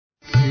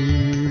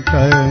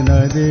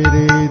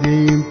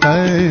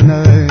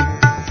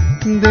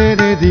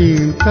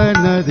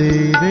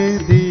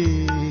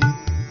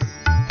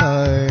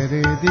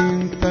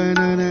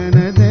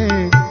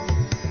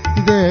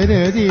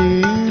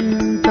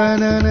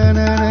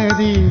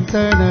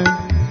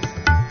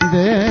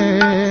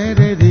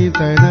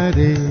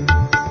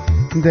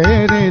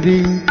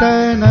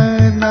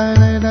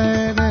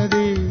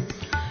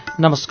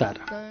नमस्कार।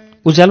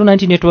 उज्यालो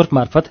 90 नेटवर्क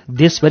मार्फत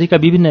देशभरिका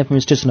विभिन्न एफएम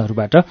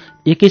स्टेशनहरूबाट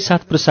एकैसाथ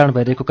प्रसारण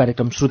भइरहेको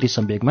कार्यक्रम श्रुति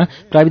सम्वेगमा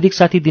प्राविधिक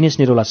साथी दिनेश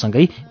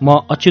निरोलासँगै म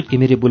अच्युत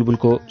घिमिरे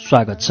बुलबुलको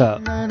स्वागत छ।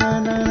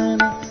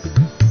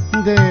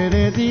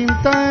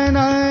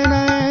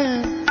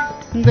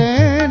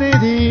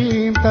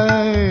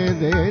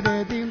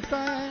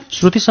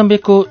 श्रुति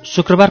सम्वेगको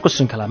शुक्रबारको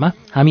श्रृङ्खलामा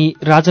हामी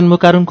राजन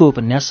मुकारुङको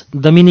उपन्यास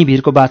दमिनी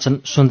भीरको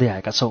वाचन सुन्दै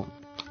आएका छौं।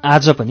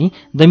 आज पनि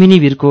दमिनी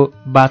भीरको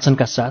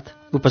वाचनका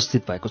साथ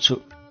उपस्थित भएको छु।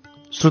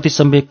 श्रुति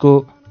सम्वेगको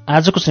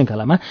आजको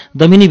श्रृङ्खलामा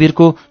दमिनी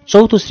भीरको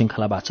चौथो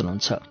श्रृङ्खला वाचन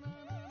हुन्छ।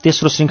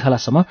 तेस्रो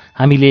श्रृङ्खलासम्म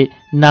हामीले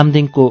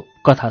नामदेङको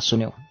कथा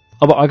सुन्यौं।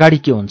 अब अगाडि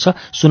के हुन्छ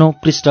सुनौ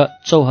पृष्ठ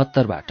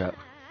 74 बाट।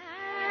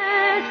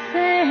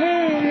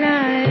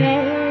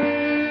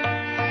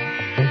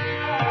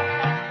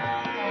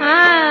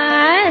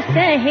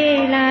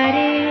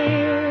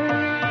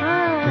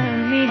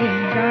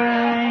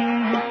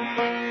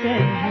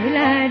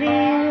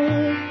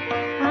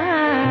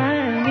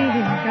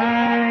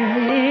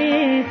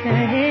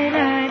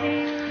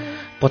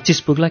 पच्चीस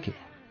पुग्ला के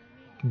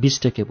 20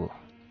 टेके भो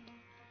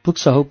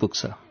पुग्छ हौ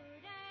पुग्छ,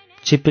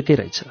 छिप्पिकै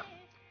रहेछ।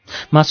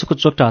 मासुको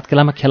चोक्टा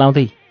हत्केलामा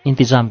खेलाउँदै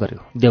इन्तजाम गर्यो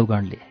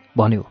देवगणले।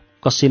 भन्यो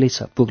कसैले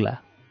छ पुग्ला।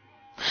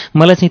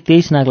 मलाई चाहिँ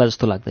 23 नाग्ला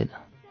जस्तो लाग्दैन।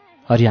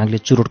 हरियाङले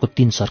चुरोटको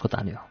 3 सर्को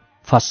तान्यो,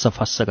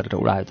 फस्स गरेर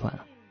उडायो धुवाँ।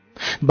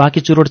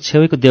 बाँकी चुरोट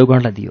छेउको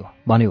देवगणलाई दियो।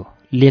 भन्यो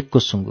लेकको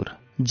सुँगुर,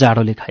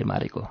 जाडोले खाइ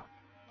मारेको।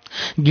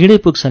 गिँडै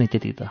पुग्छ नि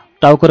त्यति त,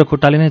 टाउको र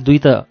खुट्टाले नै 2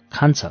 त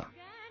खान्छ।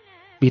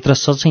 भित्र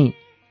सचै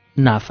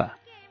नाफा।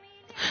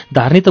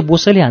 धार्नी त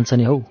बोसैले हान्छ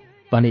नि हौ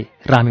भने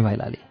रामे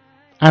माइलाले।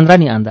 आन्द्रा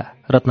नि आन्दा,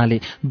 रत्नाले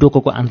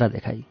डोकोको आन्द्रा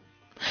देखाई।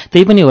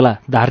 त्यही पनि होला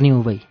धार्नी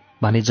उभै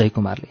भने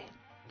जयकुमारले।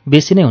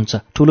 बेसी नै हुन्छ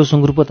ठुलो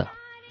सुँगुर पो त,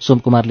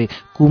 सोमकुमारले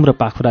कुम र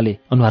पाखुराले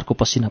अनुहारको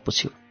पसिना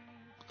पुछ्यो।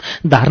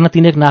 धार्न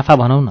तिनेक नाफा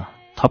भनौ न,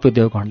 थप्यो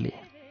देवगणले।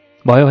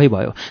 भयो है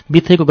भयो,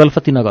 बित्थैको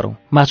गल्फती नगरौं,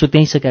 मासु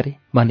त्यहीँ छ क्यारे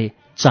भने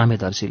चामे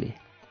दर्जीले।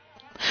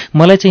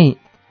 मलाई चाहिँ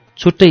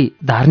छुट्टै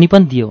धार्नी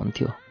पनि दियो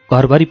हुन्थ्यो,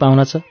 घरभरि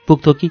पाउना छ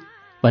पुग्थ्यो कि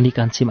भनी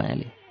कान्छी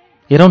मायाले।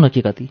 हेरौँ न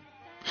के कति।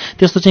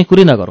 त्यस्तो चाहिँ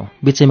कुरै नगरौँ,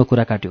 बिचैमा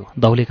कुरा काट्यो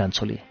दौले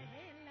कान्छोले।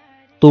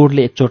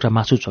 तोडले एकचोटा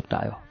मासु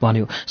चोक्टायो।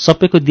 भन्यो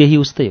सबैको देही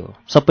उस्तै हो,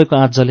 सबैको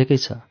आँच जलेकै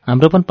छ।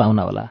 हाम्रो पनि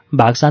पाउना होला,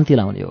 भाग शान्ति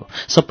लाउने हो,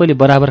 सबैले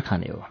बराबर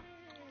खाने हो।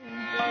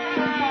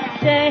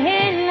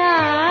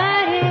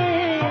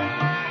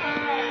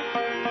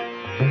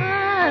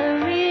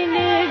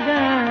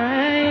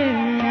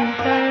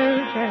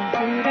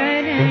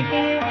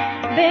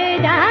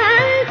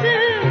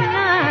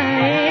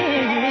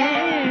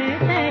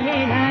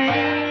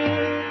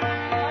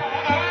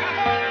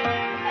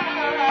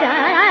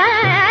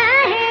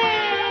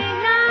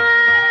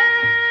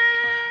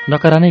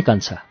 नकरा नै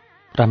कान्छा,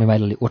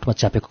 रामेमाइलाले ओठमा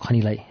च्यापेको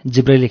खनीलाई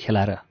जिब्रैले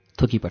खेलाएर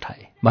थुकी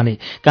पठाए। भने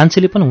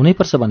कान्छीले पनि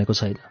हुनैपर्छ भनेको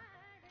छैन।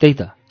 त्यही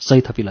त सही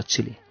थपी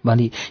लच्छीले।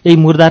 भनी यही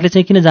मुर्दारले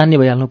चाहिँ किन जान्ने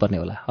भइहाल्नु पर्ने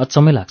होला,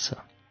 अचम्मै लाग्छ।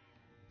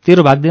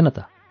 तेरो भाग दिएन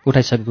त,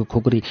 उठाइसकेको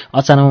खोकुरी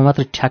अचानकमा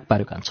मात्रै ठ्याक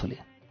पार्यो कान्छोले।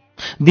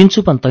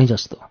 दिन्छु पनि तै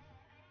जस्तो।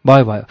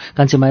 भयो भयो,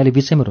 कान्छी मायाले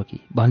बिचैमा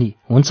रोकी। भनी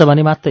हुन्छ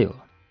भने मात्रै हो।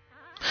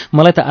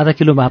 मलाई त आधा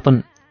किलो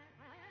मापन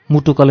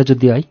मुटु कलेजो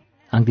दियो है।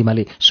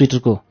 आङ्दिमाले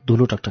स्वेटरको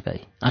धुलो टकटकाई।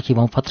 आँखी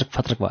भाउ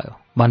फत्रक भयो।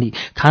 भनी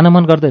खान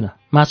मन गर्दैन,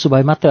 मासु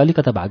भए मात्रै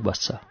अलिकता भाग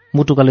बस्छ।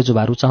 मुटु कलेजो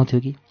भा रुचाउँथ्यो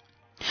कि?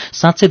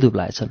 साँच्चै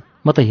दुब्लाएछन्,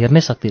 म त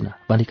हेर्नै सक्दिनँ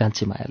भनी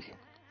कान्छी मायाले।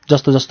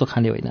 जस्तो जस्तो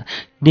खाने होइन,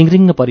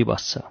 डिङ्ग्रिङ्ग परि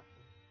बस्छ।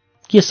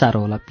 के साह्रो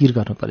होला पिर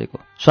गर्नु परेको,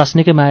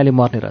 स्वास्नीकै मायाले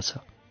मर्ने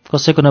रहेछ।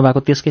 कसैको नभएको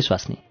त्यसकै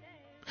स्वास्नी।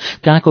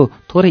 कहाँको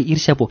थोरै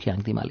ईर्ष्या पोखी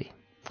आङ्दिमाले।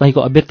 कहीँको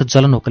अव्यक्त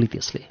जलन होकली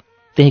त्यसले।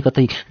 त्यहीँ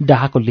कतै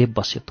डाहाको लेप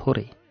बस्यो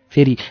थोरै।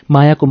 फेरि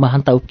मायाको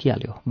महानता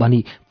उब्किहाल्यो। भनी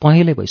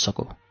पहेँलै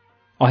भइसक्यो।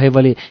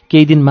 अहेबले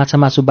केही दिन माछा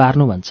मासु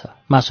बार्नु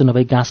भन्छ। मासु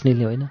नभई घाँस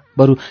निल्ने होइन,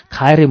 बरु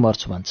खाएरै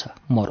मर्छु भन्छ।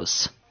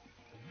 मरोस्।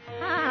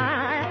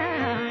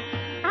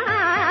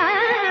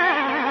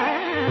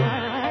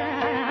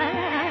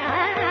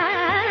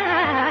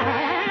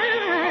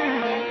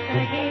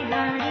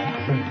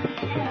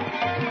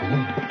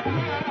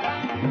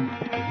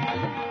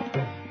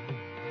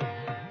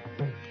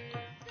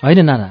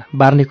 होइन नाना,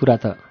 बार्ने कुरा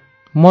त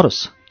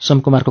मरोस्।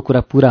 सोमकुमारको कुरा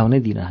पूरा हुनै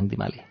दिन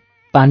हाङदिमाले।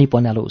 पानी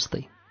पन्यालो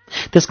उस्तै।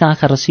 त्यसका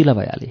आँखा रसिला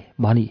भइहाले।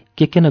 भनी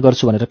के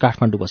नगर्छु भनेर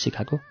काठमाडौँ बसी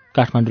खाएको,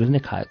 काठमाडौँले नै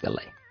खायो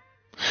त्यसलाई।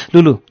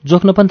 लुलु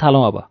जोख्न पनि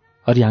थालौँ अब।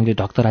 हरिहाङले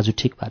ढक्तराजु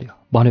ठिक पार्यो।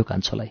 भन्यो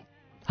कान्छोलाई,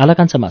 हाला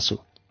कान्छा मासु।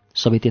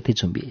 सबै त्यतै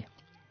झुम्बिए।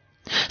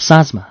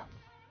 साँझमा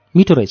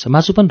मिठो रहेछ,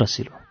 मासु पनि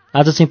रसिलो।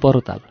 आज चाहिँ परो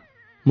ताल।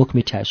 मुख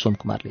मिठ्यायो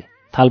सोमकुमारले।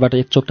 थालबाट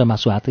एक चोक्टा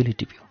मासु हातैले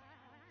टिप्यो।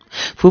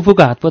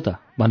 फुपूको हात पो त,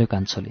 भन्यो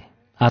कान्छोले।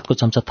 हातको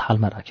चम्चा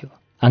थालमा राख्यो।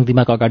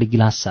 आङदिमाको अगाडि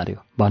गिलास सार्यो।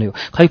 भन्यो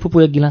खै फुपू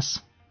एक गिलास।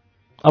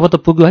 अब त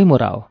पुग्यो है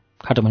मोरा हो।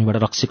 खाटमुनिबाट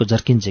रक्सीको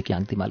जर्किन झेकी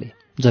आङ्तिमाले।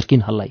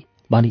 जर्किन हल्लाई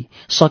भनी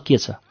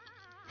सकिएछ।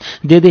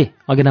 दे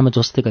अगेनामा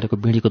जोस्दै गरेको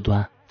बिँडीको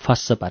धुवाँ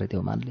फास्स पारे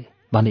देउमानले।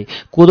 भने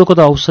कोदोको त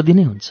औषधि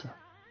नै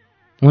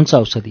हुन्छ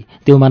औषधि।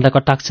 देउमानलाई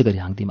कटाक्ष गरी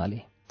हाँग्दिमाले।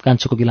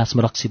 कान्छोको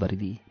गिलासमा रक्सी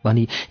भरिदिए।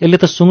 भनी यसले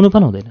त सुँग्नु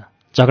पनि हुँदैन,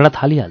 झगडा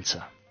थालिहाल्छ।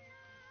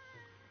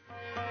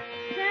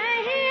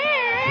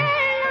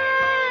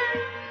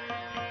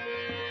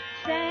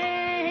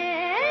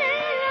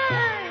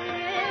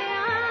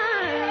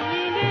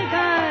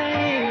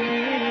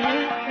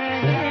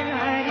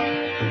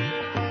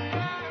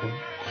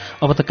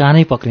 अब त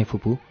कानै पक्ने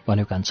फुपू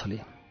भन्यो कान्छोले।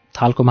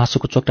 थालको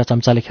मासुको चोक्टा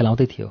चम्चाले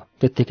खेलाउँदै थियो,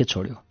 त्यत्तिकै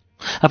छोड्यो।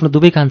 आफ्नो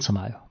दुवै कान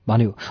समायो।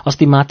 भन्यो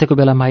अस्ति मातेको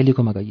बेला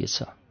माइलीकोमा गइएछ।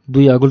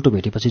 2 अगुल्टो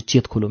भेटेपछि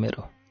चेत खुलो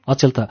मेरो।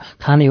 अचेल त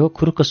खाने हो,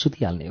 खुरुक्क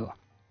सुतिहाल्ने हो।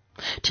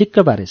 ठिक्क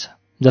बारेछ।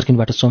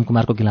 जर्किनबाट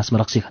सोमकुमारको गिलासमा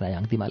रक्सी खराए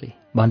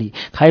आङ्तिमाले। भनी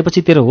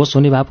खाएपछि तेरो होस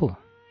हुने बापो।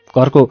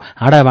 घरको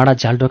हाँडाभाँडा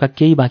झ्यालडोका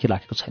केही बाँकी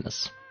राखेको छैनस्।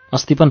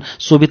 अस्ति पनि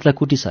सोभितलाई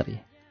कुटिसरे,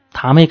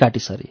 थामै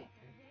काटिसरे।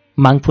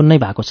 माङफुन नै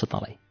भएको छ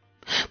तँलाई।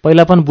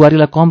 पहिला पनि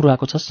बुहारीलाई कम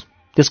रुवाएको छस्,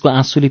 त्यसको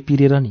आँसुले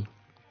पिरेर नि।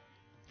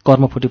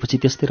 कर्म फुटेपछि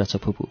त्यस्तै रहेछ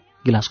फुपू।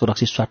 गिलासको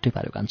रक्सी स्वाट्टै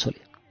पार्यो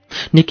कान्छोले।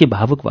 निकै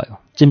भावुक भयो,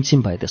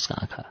 चिमचिम भए त्यसका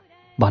आँखा।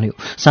 भन्यो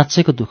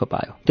साँच्चैको दुःख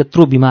पायो,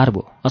 त्यत्रो बिमार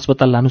भयो,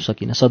 अस्पताल लानु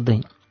सकिन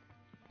सधैँ।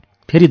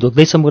 फेरि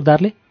धोक्दैछ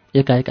मुर्दारले।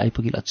 एकाएक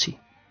आइपुगी लच्छी।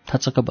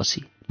 थचक्क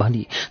बसी।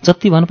 भनी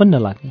जति भन पनि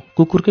नलाग्ने,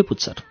 कुकुरकै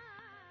पुच्छर।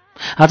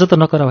 आज त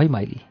नकर है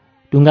माइली,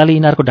 ढुङ्गाले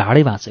यिनीहरूको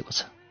ढाडै भाँचेको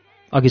छ।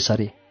 अघि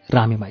सरे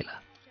रामे माइला।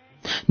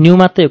 न्यु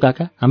मात्रै हो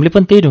काका, हामीले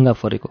पनि त्यही ढुङ्गा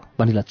फोरेको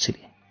भनी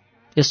लच्छीले।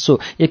 यसो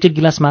एक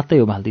गिलास मात्रै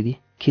हो माल्दिदी।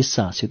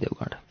 खिस्सा हाँस्यो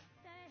देवगढ।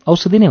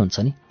 औषधि नै हुन्छ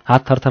नि।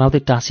 हात थरथराउँदै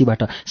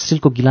टाँसीबाट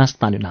स्टिलको गिलास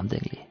तान्यो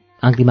नामदेङले।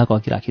 आङ्दिमाको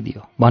अघि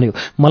राखिदियो। भन्यो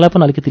मलाई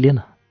पनि अलिकति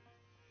लिएन।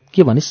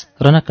 के भनिस्?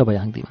 रनक्क भयो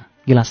आङ्दिमा।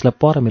 गिलासलाई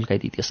पर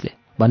मिल्काइदिए त्यसले।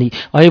 भनी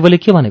अयबले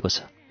के भनेको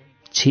छ?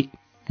 छि,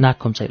 नाक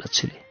खुम्चाइ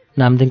लच्छीले।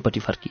 नामदेङपट्टि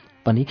फर्की।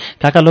 पनि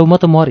काका लौ म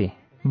त मरेँ,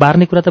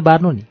 बार्ने कुरा त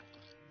बार्नु नि।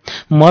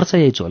 मर्छ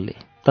यही झोलले।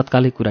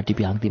 तत्कालै कुरा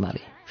टिपी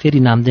आङ्दिमाले। फेरि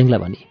नामदेङलाई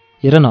भनी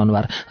हेर न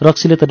अनुहार,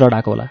 रक्सीले त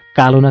डढाएको होला,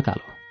 कालो न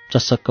कालो।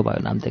 चस्सक्क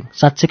भयो नामदेङ।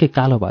 साँच्चैकै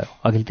कालो भयो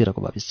अघिल्तिरको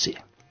भविष्य।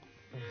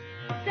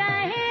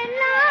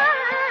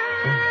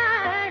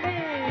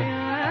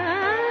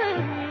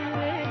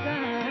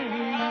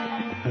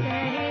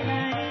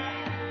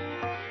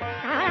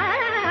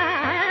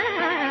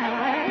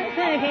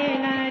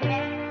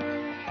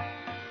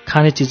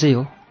 खाने चिजै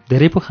हो,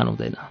 धेरै पो खानु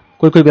हुँदैन।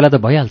 कोही कोही बेला त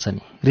भइहाल्छ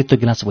नि। रित्तो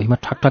गिलास भुइँमा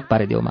ठकठक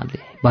पारे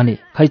देउमानले। भने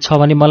खै छ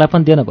भने मलाई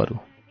पनि देन बरु।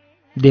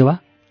 देवा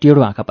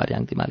टेढो आँखा पारे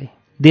आङ्तिमाले।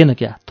 देन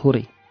क्या,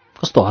 थोरै।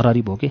 कस्तो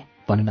हरहरी भोगे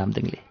भन्यो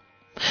नामदेङले।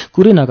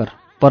 कुरै नगर,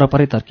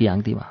 परपरै तर्की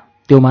आङ्दिमा।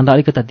 देउमानलाई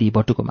अलिकता दिई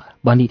बटुकोमा।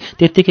 भनी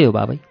त्यत्तिकै हो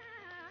बाबै।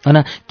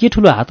 अना के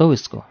ठुलो हात हौ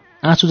यसको,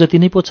 आँसु जति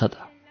नै पो छ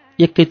त।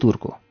 एकै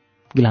तुरको।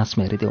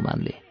 गिलासमा हेरे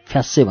देउमानले।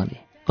 फ्यास्से भने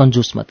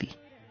कन्जुसमती।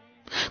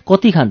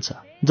 कति खान्छ?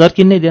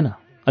 जर्किन नै देन।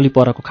 अलि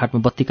परको खाटमा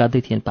बत्ती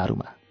काट्दै थिएन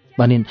पारुमा।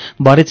 भनिन्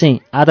भरे चाहिँ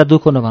आधा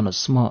दुःखो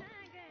नभनोस्। म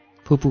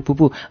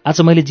फुपू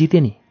आज मैले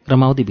जितेँ नि।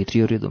 रमाउँदै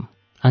भित्रियो रिदुम।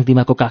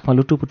 आङ्दिमाको काखमा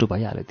लुटुपुटु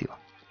भइहाल्यो त्यो।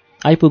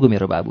 आइपुग्यो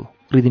मेरो बाबु।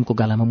 रिदिमको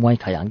गालामा मुहाई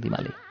खाए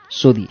आङ्दिमाले।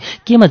 सोधी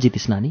केमा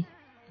जितिस् नानी?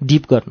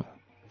 डिप गर्नु।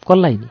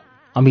 कसलाई नि?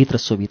 अमित र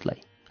सोभितलाई।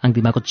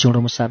 आङ्दिमाको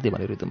चिउँडोमा सार्दै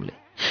भन्यो रिदुमले।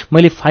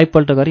 मैले 5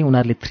 पल्ट गरेँ,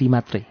 उनीहरूले 3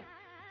 मात्रै।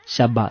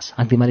 स्याबास।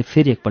 आङ्दिमाले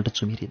फेरि एकपल्ट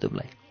चुमी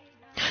रिदुमलाई।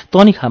 त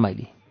नि खा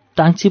माइली,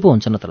 टाङ्ची पो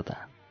हुन्छ नत्र त।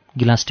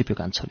 गिलास टिप्यो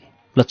कान्छोले।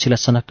 लच्छीलाई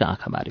सनक्क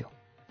आँखा मार्यो।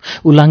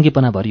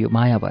 उलाङ्गीपना भरियो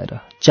माया भएर।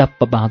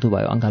 च्याप्प बाँधो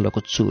भयो अँगालोको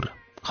चुर।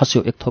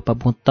 खस्यो एक थोपा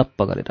भुत तप्प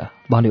गरेर।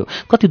 भन्यो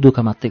कति दुःख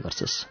मात्रै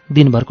गर्छस्,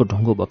 दिनभरको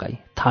ढुङ्गो बोकाई,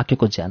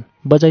 थाकेको ज्यान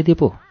बजाइदिए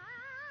पो।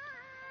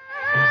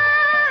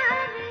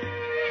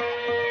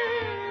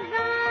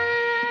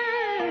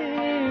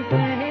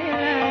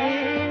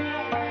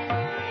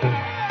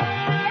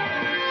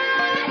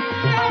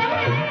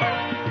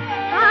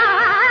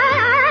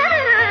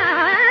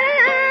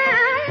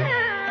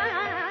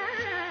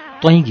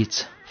 तैँ गीच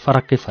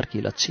फरक्कै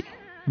फर्की लच्छी।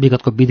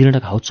 विगतको विदीर्ण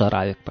घाउ चर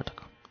आयो एकपटक।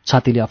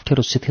 छातीले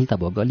अप्ठ्यारो शिथिलता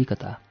भयो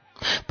गलिकता।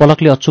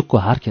 पलकले अचुकको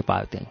हार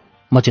खेपायो त्यहीँ।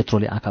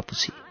 मजेत्रोले आँखा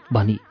पुछी।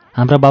 भनी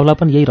हाम्रा बाउला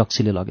पनि यही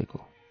रक्सीले लगेको,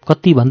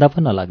 कति भन्दा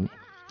पनि नलाग्ने।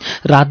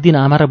 रात दिन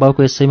आमा र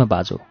बाउको यसैमा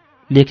बाजो।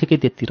 लेखेकै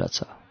त्यति रहेछ।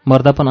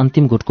 मर्दा पनि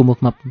अन्तिम घुटको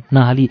मुखमा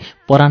नहाली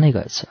परानै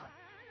गएछ।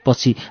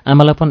 पछि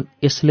आमालाई पनि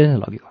यसले नै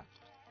लग्यो।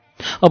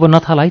 अब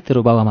नथाल है तेरो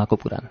बाबुआमाको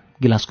पुराण।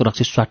 गिलासको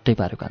रक्सी स्वाट्टै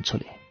पार्यो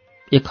कान्छोले।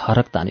 एक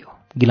हरक तान्यो।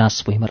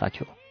 गिलास भुइँमा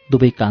राख्यो।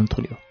 दुवै कान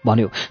थोल्यो।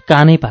 भन्यो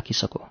कानै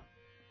पाकिसक्यो।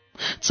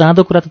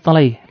 चाँदो कुरा त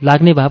तँलाई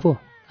लाग्ने भए पो।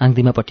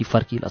 आङ्दिमापट्टि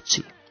फर्की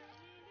लच्छी।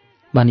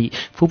 भनी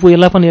फुपू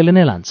यसलाई पनि यसले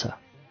नै लान्छ।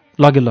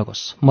 लगे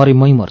लगोस्, मरे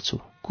मै मर्छु।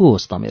 को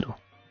होस् त मेरो?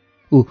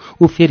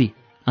 ऊ फेरि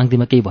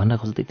आङ्दिमा केही भन्न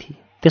खोज्दै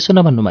थिए। त्यसो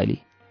नभन्नु माइली,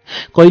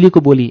 कहिलेको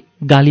बोली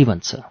गाली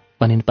भन्छ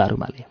भनिन्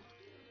पारुमाले।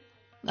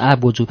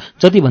 बोजू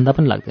जति भन्दा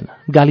पनि लाग्दैन,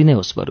 गाली नै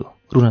होस् बरु।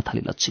 रुन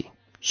थाली लच्छी।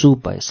 चुप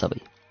भए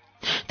सबै।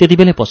 त्यति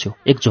बेलै पस्यो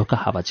एक झोका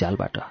हावा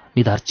झ्यालबाट।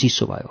 निधार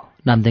चिसो भयो।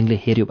 नामदेङले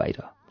हेर्यो बाहिर।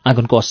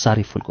 आँगनको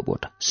असारे फुलको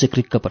बोट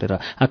सिक्रिक्क परेर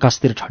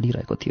आकाशतिर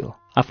ठडिरहेको थियो।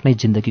 आफ्नै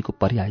जिन्दगीको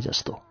पर्याय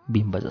जस्तो,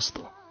 बिम्ब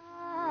जस्तो।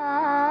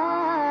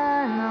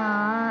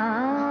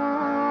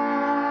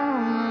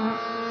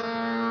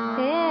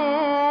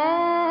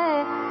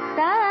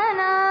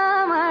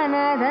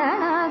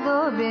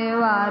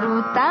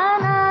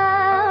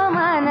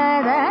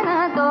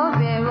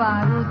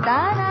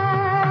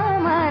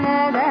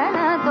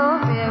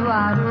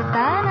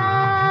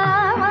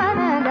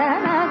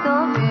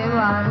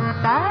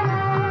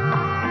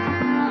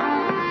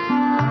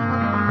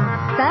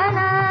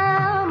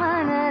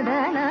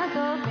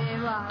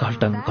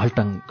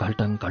 घल्टङ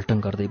घल्टङ घल्टङ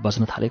गर्दै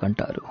बज्न थाले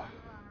घण्टाहरू।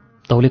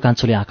 तौले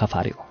कान्छोले आँखा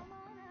फार्यो।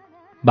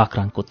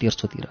 बाक्राङको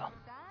तेर्सोतिर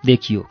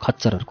देखियो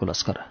खच्चरहरूको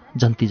लस्कर,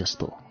 जन्ती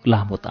जस्तो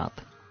लामो ताँत।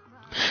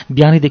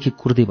 बिहानैदेखि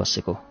कुर्दै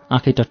बसेको,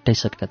 आँखै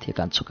टट्टाइसकेका थिए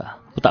कान्छोका।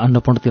 उता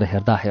अन्नपूर्णतिर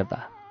हेर्दा हेर्दा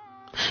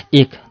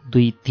 1,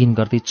 2, 3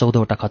 गर्दै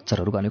 14वटा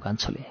खच्चरहरू गन्यो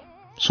कान्छोले।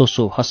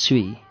 सोसो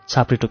हस्युई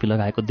छाप्री टोपी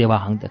लगाएको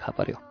देवाहाङ देखा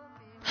पर्यो।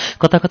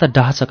 कता कता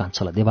डाह छ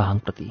कान्छोलाई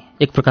देवाहाङप्रति,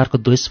 एक प्रकारको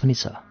द्वेष पनि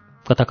छ।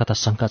 कता कता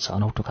शङ्का छ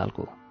अनौठो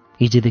खालको,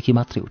 हिजेदेखि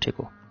मात्रै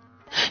उठेको।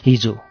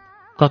 हिजो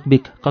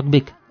ककबिक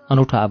ककबिक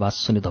अनौठो आवाज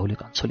सुन्यो धौले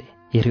कान्छोले।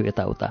 हेऱ्यो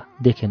यताउता,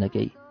 देखेन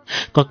केही।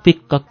 ककपिक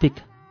ककपिक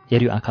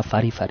हेऱ्यो आँखा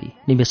फारी फारी,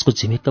 निमेषको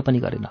झिमिक्क पनि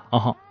गरेन।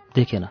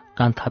 देखेन,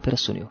 कान थापेर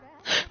सुन्यो।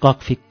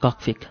 ककफिक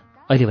ककफिक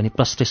अहिले भने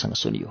प्रष्टैसँग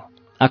सुनियो।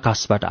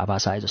 आकाशबाट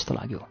आवाज आए जस्तो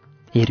लाग्यो।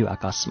 हेऱ्यो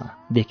आकाशमा,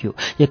 देख्यो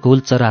एक हुल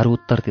चराहरू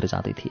उत्तरतिर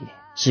जाँदै थिए,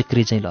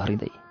 सिक्री चाहिँ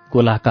लहरिँदै,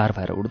 गोलाकार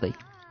भएर उड्दै।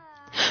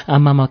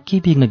 आमामा के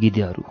बिग्न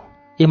गिद्धहरू।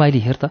 ए माइली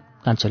हेर त,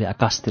 कान्छोले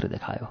आकाशतिर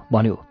देखायो।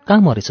 भन्यो,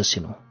 कहाँ मरेछ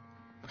सिनु?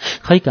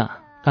 खै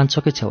कहाँ,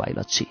 कान्छोकै छेउ आई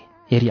लच्छी।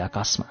 हेरी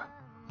आकाशमा,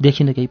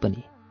 देखिन केही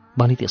पनि।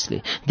 भनी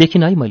त्यसले,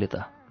 देखिन है मैले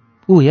त।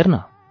 ऊ हेर न,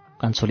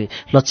 कान्छोले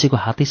लच्छीको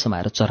हातै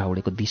समाएर चरा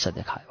उडेको दिशा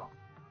देखायो।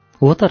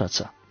 हो त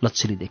रहेछ,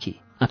 लच्छीले देखी,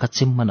 आँखा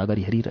चिम्म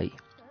नगरी हेरिरही।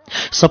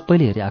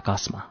 सबैले हेरे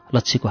आकाशमा,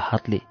 लच्छीको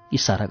हातले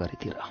इसारा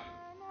गरेतिर।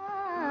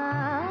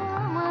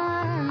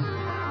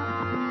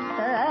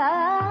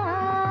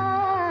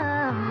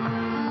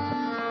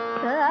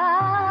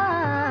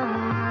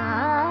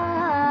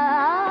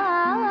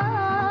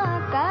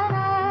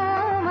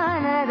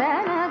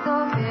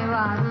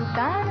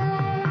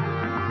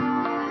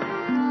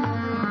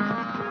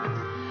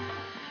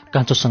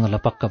 कान्छोसँग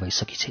लपक्क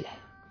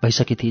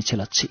भइसकी थिए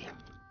लच्छी।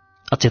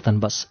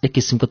 अचेतनवश एक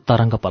किसिमको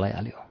तरङ्ग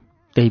पलाइहाल्यो।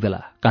 त्यही बेला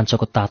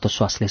कान्छोको तातो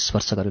श्वासले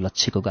स्पर्श गर्यो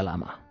लच्छीको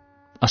गलामा।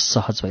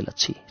 असहज भई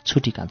लच्छी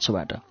छुटी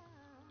कान्छोबाट।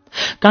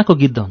 कहाँको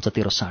गिद्ध हुन्छ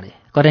तेरो साँडे?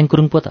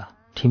 कर्याङकुरुङ पो त,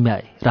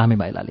 ठिम्याए रामे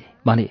माइलाले।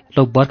 भने,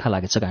 लौ बर्खा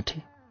लागेछ गाँठे।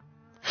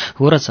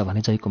 हो रहेछ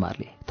भने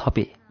जयकुमारले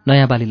थपे,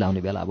 नयाँ बाली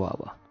लाउने बेला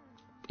अब।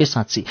 ए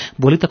साँच्ची,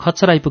 भोलि त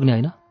खच्चर आइपुग्ने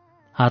होइन?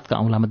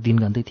 हातका औँलामा दिन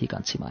गन्दै थिए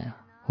कान्छी माया।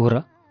 हो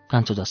र,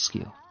 कान्छो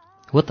झस्कियो।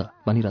 हो त,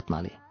 भनी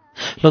रत्नाले।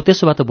 लौ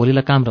त्यसो भए त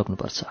भोलिलाई काम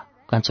रोक्नुपर्छ।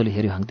 कान्छोले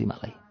हेऱ्यो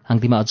हाङदिमालाई।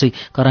 हाङदिमा अझै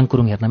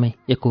कराङकुरुङ हेर्नमै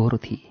एकहोरो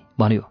थिए।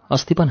 भन्यो,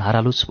 अस्ति पनि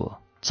हारालुच भयो,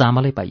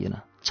 चामलै पाइएन,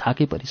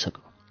 छाकै परिसक्यो।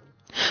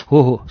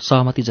 हो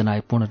सहमति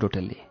जनाए पूर्ण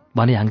डोटेलले।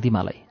 भने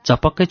हाङदिमालाई,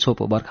 झपक्कै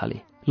छोपो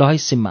बर्खाले। ल है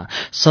सिममा,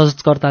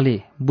 सहजकर्ताले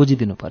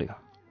बुझिदिनु पर्यो।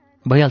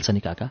 भइहाल्छ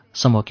नि काका,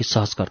 समूहकी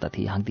सहजकर्ता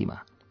थिए हाङदिमा।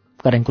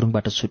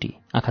 कराङकुरुङबाट छुटी,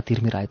 आँखा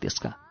तिर्मिराए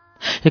त्यसका।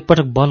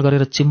 एकपटक बल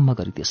गरेर चिम्म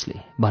गरी त्यसले।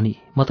 भनी,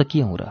 म त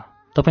के हौँ र?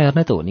 तपाईँहरू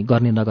नै त हो नि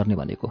गर्ने नगर्ने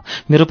भनेको।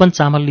 मेरो पनि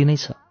चामल लिनै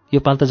छ, यो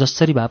पाल त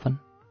जसरी भए पनि।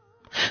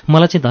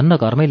 मलाई चाहिँ धन्न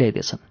घरमै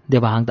ल्याइदिएछन्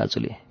देवाहाङ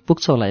दाजुले।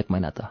 पुग्छ होला 1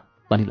 महिना त,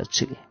 भनी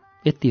लच्छीले।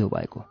 यति हो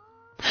भएको।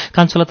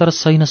 कान्छोलाई तर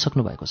सही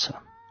नसक्नु भएको छ।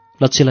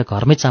 लच्छीलाई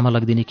घरमै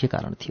चामल लगिदिने के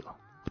कारण थियो?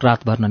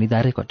 रातभर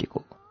ननिदाएरै कटेको।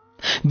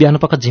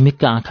 बिहानपख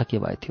झिमिक्क आँखा के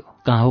भए थियो?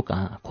 कहाँ हो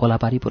कहाँ, खोला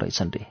पारी पो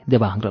रहेछन् रे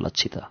देवाहाङ र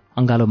लच्छी त,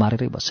 अङ्गालो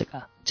मारेरै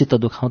बसेका। चित्त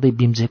दुखाउँदै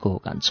बिम्झेको हो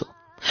कान्छो।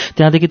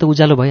 त्यहाँदेखि त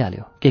उज्यालो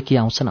भइहाल्यो, के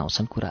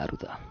आउँछन् कुराहरू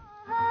त।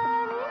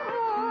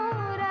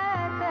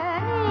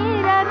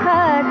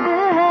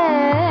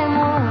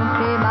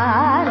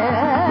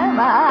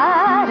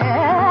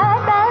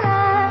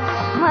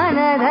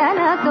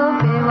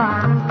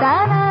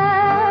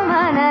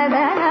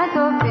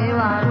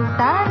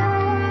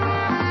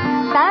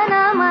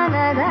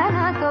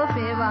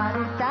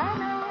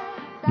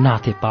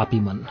 नाथे पापी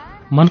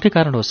मनकै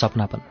कारण हो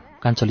सपनापन।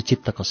 कान्छोले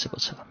चित्त कसेको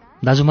छ।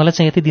 दाजु मलाई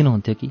चाहिँ यति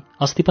दिनुहुन्थ्यो कि,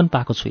 अस्ति पनि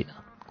पाएको छुइनँ।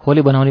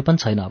 खोले बनाउने पनि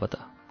छैन अब त।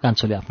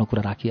 कान्छोले आफ्नो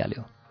कुरा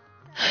राखिहाल्यो।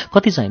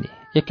 कति चाहिने?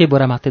 1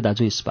 बोरा मात्रै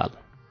दाजु यसपाल।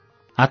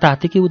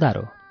 हाताहाती कि उधार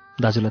हो?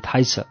 दाजुलाई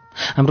थाहै छ,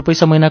 हाम्रो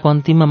पैसा महिनाको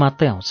अन्तिममा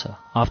मात्रै आउँछ,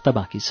 हप्ता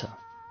बाँकी छ।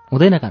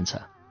 हुँदैन कान्छा,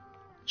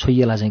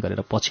 छोइएला चाहिँ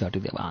गरेर पछि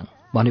हट्यो देवाहाङ।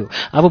 भन्यो,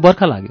 अब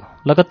बर्खा लाग्यो,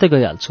 लगत्तै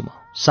गइहाल्छु म।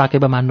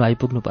 साकेबा मान्नु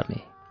आइपुग्नु पर्ने,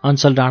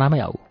 अञ्चल डाँडामै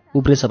आऊ,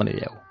 उब्रेछ भने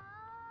ल्याऊ।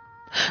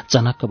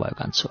 जनक्क भयो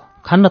कान्छो।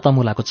 खान्न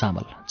तमुलाको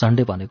चामल,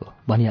 झन्डै भनेको,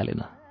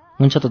 भनिहालेन।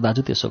 हुन्छ त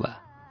दाजु त्यसो भए,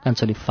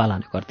 कान्छोले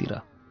फालाने घरतिर।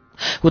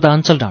 उता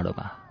अञ्चल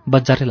डाँडोमा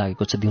बजारै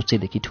लागेको छ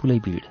दिउँसैदेखि ठुलै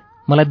भिड।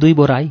 मलाई 2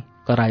 बोरा आई,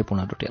 कराए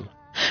पूर्ण डोटेल।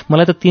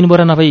 मलाई त 3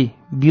 बोरा नभई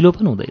बिलो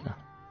पनि हुँदैन,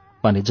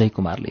 भने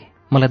जयकुमारले।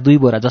 मलाई 2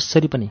 बोरा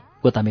जसरी पनि,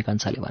 गोतामे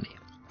कान्छाले भने।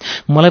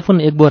 मलाई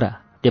पनि 1 बोरा,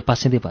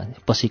 टेपासिँदै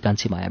पसी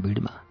कान्छी माया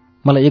भिडमा।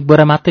 मलाई 1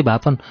 बोरा मात्रै भए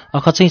पनि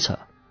अखचै छ।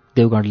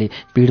 देवगणले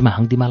भिडमा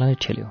हाङदिमालाई नै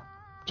ठेल्यो।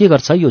 के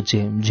गर्छ यो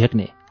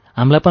झेक्ने?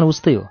 हामीलाई पनि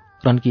उस्तै हो,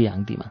 रन्किए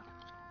हाङदिमा।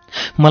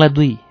 मलाई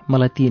 2,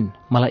 मलाई 3,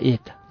 मलाई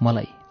 1,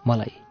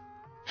 मलाई।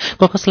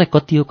 कसलाई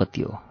कति हो,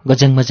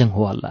 गज्याङ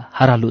हो हल्ला,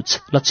 हारालुच।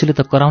 लच्छीले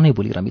त कराउनै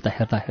भोलि रमिता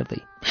हेर्दा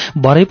हेर्दै।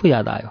 भरै पो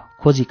याद आयो,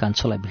 खोजी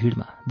कान्छोलाई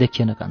भिडमा,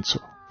 देखिएन कान्छो।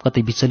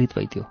 कतै विचलित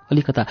भइथ्यो,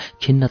 अलिकता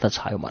खिन्नता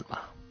छायो मनमा।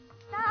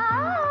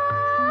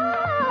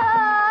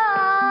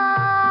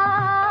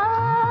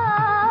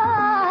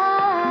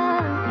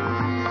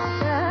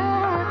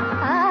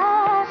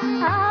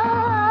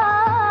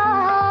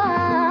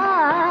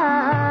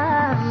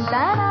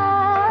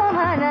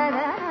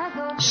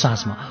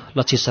 साँझमा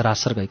लच्छी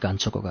सरासर गई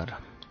कान्छोको घर।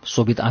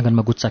 शोभित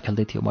आँगनमा गुच्चा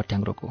खेल्दै थियो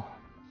मट्याङ्ग्रोको।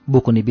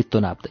 बोको निबित्तो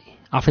नाप्दै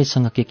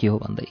आफैसँग के हो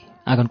भन्दै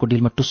आँगनको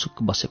डिलमा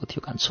टुसुक्क बसेको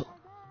थियो कान्छो।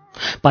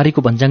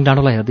 पारीको भन्ज्याङ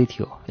डाँडोलाई हेर्दै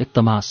थियो एक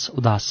तमास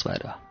उदास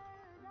भएर।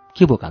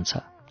 के भो कान्छा,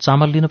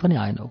 चामल लिन पनि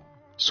आएनौ?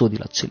 सोधी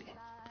लच्छीले।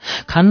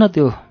 खान्न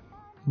त्यो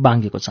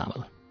बाङ्गेको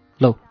चामल।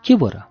 लौ के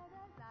भो र?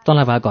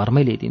 तँलाई भए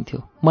घरमै ल्याइदिन्थ्यो,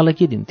 मलाई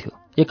के दिन्थ्यो?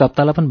 एक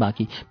हप्तालाई पनि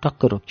बाँकी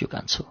टक्क रोकियो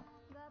कान्छो।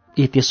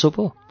 ए त्यसो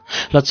पो?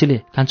 लच्छीले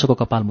कान्छोको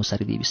कपाल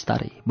मुसारिदिई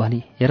बिस्तारै भनी,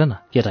 हेर न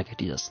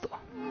केटाकेटी जस्तो।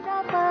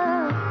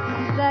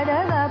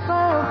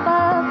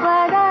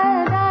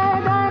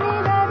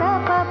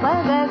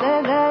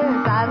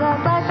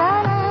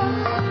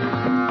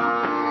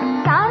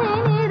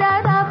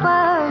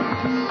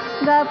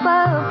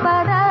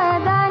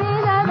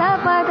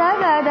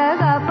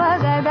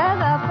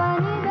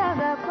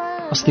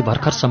 अस्ति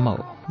भर्खरसम्म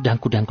हो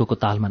ड्याङ्कु ड्याङ्कुको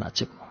तालमा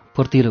नाचेको,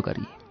 फुर्तिलो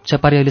गरी।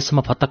 छेपारी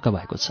अहिलेसम्म फतक्क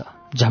भएको छ।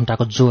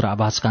 झ्याम्टाको जोर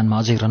आवाज कानमा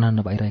अझै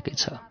रनन्न भइरहेकै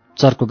छ।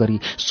 चर्को गरी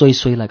सोही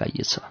सोही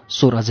लगाइएछ,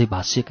 स्वर अझै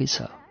भाँसिएकै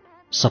छ।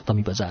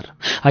 सप्तमी बजार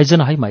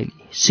आइजन है माइली,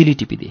 सिली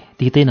टिपिदे,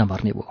 धितै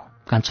नमर्ने भो।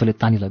 कान्छोले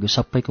तानी लग्यो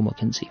सबैको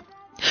मोखेन्जी।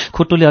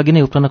 खुट्टुले अघि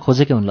नै उफ्रन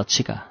खोजेकै हुन्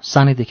लच्छिका,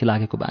 सानैदेखि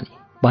लागेको बानी।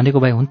 भनेको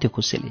भए हुन्थ्यो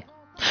खुसेले।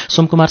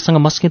 सोमकुमारसँग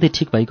मस्किँदै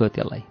ठिक भइगयो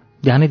त्यसलाई।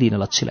 ध्यानै दिइन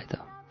लच्छीलाई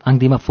त।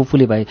 आङ्दीमा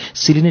फुफूले भए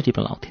सिली नै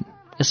टिप्न लाउँथिन्।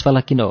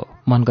 यसपाला किन हो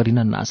मन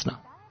गरिनन् नाच्न।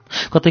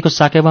 कतैको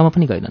साकेवामा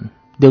पनि गएनन्।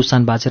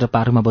 देउसान बाजेर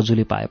पारुमा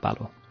बजुले पाए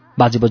पालो।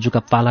 बाजे बजुका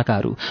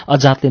पालाकाहरू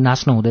अजातले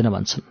नाच्न हुँदैन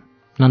भन्छन्।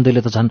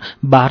 नन्दले त झन्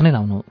बार नै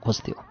लाउनु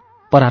खोज्थ्यो।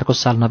 परारको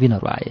साल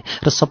नवीनहरू आए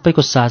र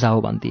सबैको साझा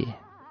हो भन्थे।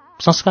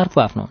 संस्कार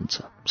पो आफ्नो हुन्छ,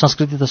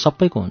 संस्कृति त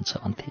सबैको हुन्छ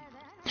भन्थे।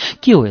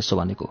 के हो यसो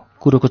भनेको?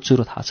 कुरोको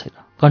चुरो थाहा छैन,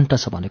 कण्ठ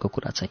छ भनेको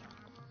कुरा चाहिँ।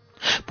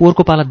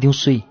 पोहोरको पाला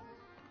दिउँसै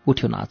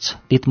उठ्यो नाच,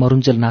 दित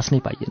मरुन्जेल नाच्नै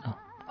पाइएन।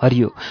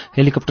 हरियो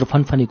हेलिकप्टर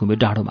फनफनी घुम्यो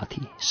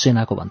डाँडोमाथि,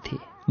 सेनाको भन्थे।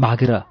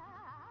 भागेर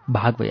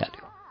भाग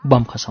भइहाल्यो,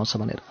 बम खसाउँछ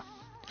भनेर।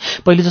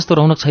 पहिले जस्तो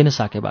रौनक छैन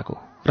साकेबाको।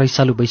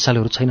 रैसालु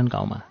बैसालुहरू छैनन्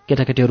गाउँमा।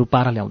 केटाकेटीहरू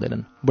पारा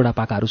ल्याउँदैनन्,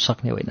 बुढापाकाहरू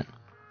सक्ने होइनन्।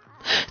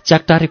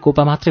 च्याकटारे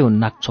कोपा मात्रै हुन्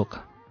नाकचोक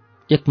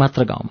एक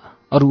मात्र गाउँमा।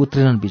 अरू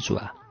उत्रेनन्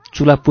बिजुवा।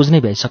 चुला पुज्नै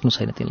भ्याइसक्नु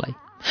छैन तिनलाई।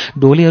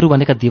 ढोलीहरू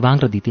भनेका दिवाङ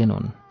र धितेन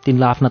हुन्।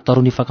 तिनलाई आफ्ना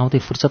तरुनी फकाउँदै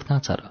फुर्सद कहाँ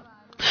छ र?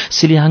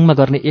 सिलिहाङमा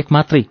गर्ने एक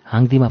मात्रै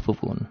हाङदीमा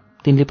फुपू हुन्।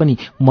 तिनले पनि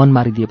मन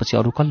मारिदिएपछि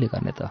अरू कसले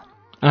गर्ने त?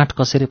 आँट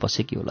कसेरै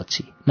पसेकी हो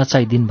लच्छी।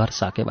 नचाही दिनभर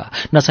साकेबा,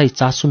 नचाही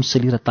चासुन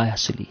सिली र ताया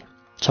सिली।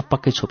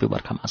 छप्पक्कै छोप्यो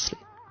बर्खामासले।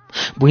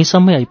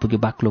 भुइँसम्मै आइपुग्यो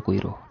बाक्लो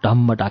कुहिरो,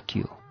 ढम्म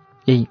डाकियो।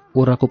 यही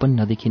ओरको पनि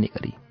नदेखिने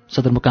गरी।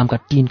 सदरमुकामका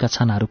टिनका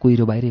छानाहरू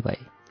कुहिरो बाहिरै भए।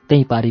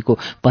 त्यही पारीको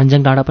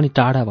भन्ज्याङ डाँडा पनि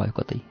टाढा भयो,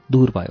 कतै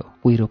दूर भयो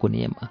कुहिरोको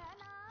नियममा।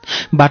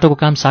 बाटोको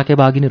काम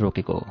साकेबा अघि नै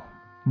रोकेको हो।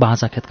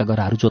 बाँझा खेतका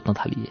गराहरू जोत्न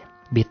थालिए,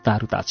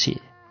 भित्ताहरू ताछिए,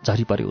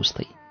 झरी पर्यो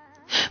उस्तै।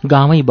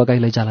 गाउँमै बगाई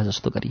लैजाला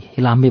जस्तो गरी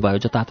हिलाम्बे भयो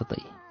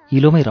जताततै।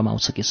 हिलोमै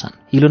रमाउँछ किसान,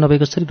 हिलो नभए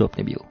कसरी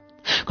रोप्ने बिउ?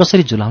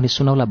 कसरी झुलाउने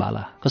सुनौला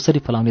बाला? कसरी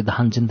फलाउने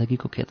धान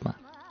जिन्दगीको खेतमा?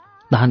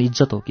 धान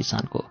इज्जत हो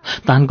किसानको,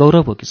 धान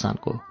गौरव हो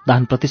किसानको,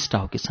 धान प्रतिष्ठा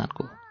हो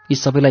किसानको। यी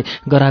सबैलाई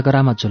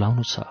गरागरामा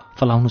झुलाउनु छ,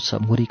 फलाउनु छ,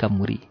 मुरीका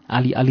मुरी।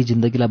 आली आली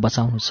जिन्दगीलाई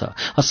बचाउनु छ।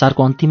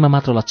 असारको अन्तिममा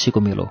मात्र लच्छीको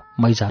मेलो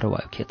मैजारो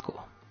भयो खेतको।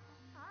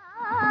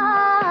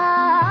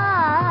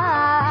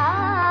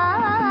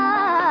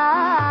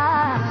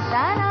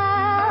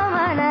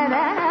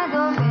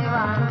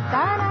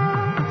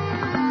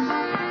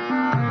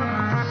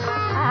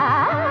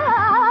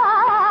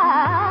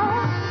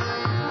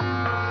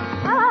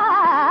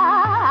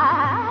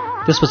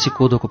 त्यसपछि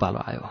कोदोको पालो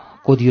आयो।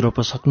 कोदी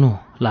रोप्न सक्नु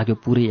लाग्यो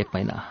पुरै एक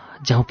महिना।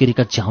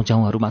 झ्याउकिरीका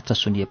झ्याउझ्याउहरू मात्र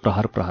सुनिए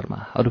प्रहर प्रहरमा,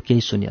 अरू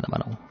केही सुनिएन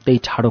भनौँ। त्यही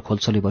ठाडो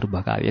खोल्सोले बरु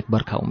भगायो एक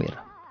बर्खा उमेर।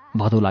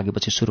 भदौ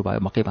लागेपछि सुरु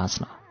भयो मकै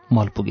बाँच्न।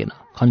 मल पुगेन,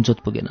 खन्जोत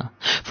पुगेन,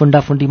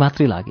 फुन्डाफुन्डी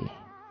मात्रै लागे।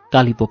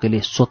 काली पोकेले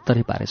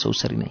सोत्तरै पारेछ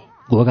उसरी नै।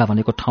 घोगा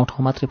भनेको ठाउँ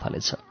ठाउँ मात्रै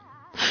फलेछ।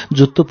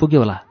 जुत्तो पुग्यो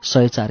होला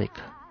 104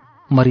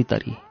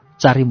 मरितरी,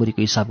 चारै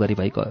मुरीको हिसाब गरी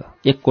भइगयो।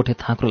 एक कोठे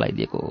थाँक्रो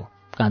लगाइदिएको हो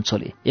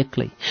कान्छोले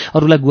एक्लै।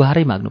 अरूलाई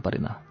गुहारै माग्नु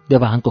परेन।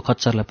 देवाहाङको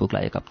खच्चरलाई पुग्ला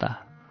एक हप्ता।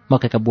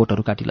 मकैका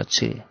बोटहरू काटी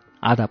लच्छिए,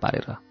 आधा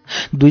पारेर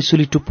 2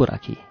 सुली टुप्पो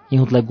राखी।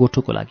 हिउँदलाई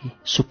गोठोको लागि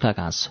सुक्खा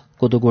घाँस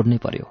कोदो गोड्नै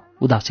पर्यो।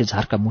 उदासे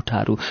झारका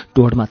मुठाहरू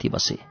डोडमाथि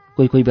बसे।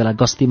 कोही कोही बेला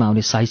गस्तीमा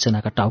आउने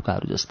साइचनाका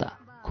टाउकाहरू जस्ता।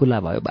 खुला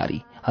भयो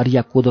बारी।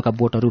 हरिया कोदोका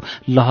बोटहरू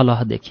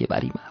लहलह देखिए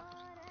बारीमा।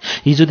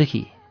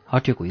 हिजोदेखि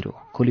हट्यो कुहिरो,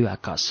 खोल्यो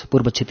आकाश।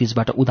 पूर्व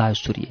क्षितिजबाट उदायो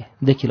सूर्य।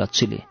 देखि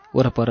लच्छीले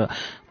वरपर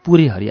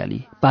पुरै हरियाली,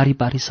 पारी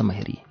पारीसम्म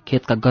हेरी।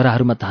 खेतका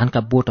गराहरूमा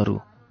धानका बोटहरू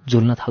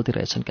झुल्न थाल्दै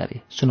रहेछन्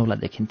क्यारे, सुनौला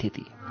देखिन्थे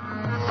ती।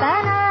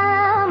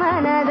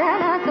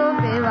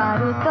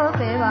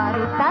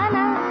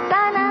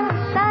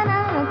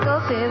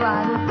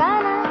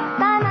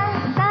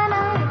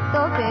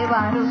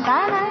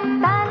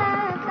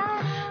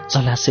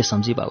 झल्यासे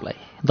सम्झी बाउलाई।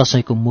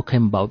 दशैंको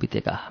मुखैम बाउ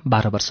बितेका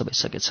 12 वर्ष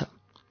भइसकेछ।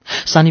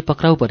 सानी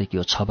पक्राउ परेकी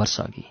हो 6 वर्ष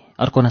अघि।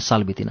 अर्कोना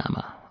साल बितिन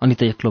आमा, अनि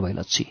त एक्लो भइ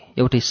लच्छी।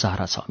 एउटै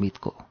सहारा छ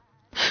अमितको।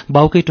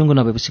 बाउकै टुङ्गो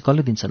नभएपछि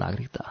कसले दिन्छ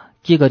नागरिकता?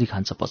 के गरी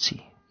खान्छ पछि?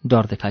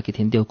 डर देखाएकी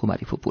थिइन्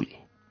देवकुमारी फुपूले।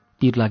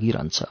 तिर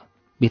लागिरहन्छ।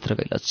 भित्र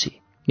गई लच्छी।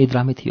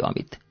 निद्रामै थियो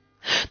अमित।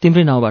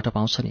 तिम्रै नाउँबाट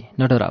पाउँछ नि,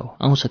 नडराऊ,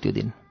 आउँछ त्यो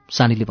दिन।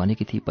 सानीले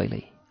भनेकी थिए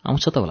पहिल्यै।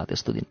 आउँछ त होला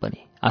त्यस्तो दिन पनि,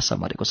 आशा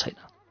मरेको छैन।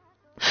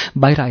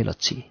 बाहिर आइ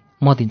लच्छी,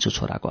 म दिन्छु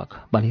छोराको हक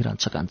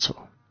भनिरहन्छ कान्छो।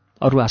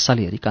 अरू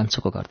आशाले हेरी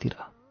कान्छोको घरतिर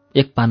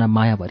एक पाना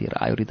माया भरिएर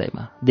आयो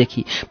हृदयमा।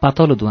 देखि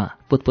पातलो धुवाँ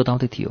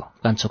पुतपुताउँदै थियो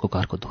कान्छोको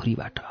घरको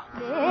धुरीबाट।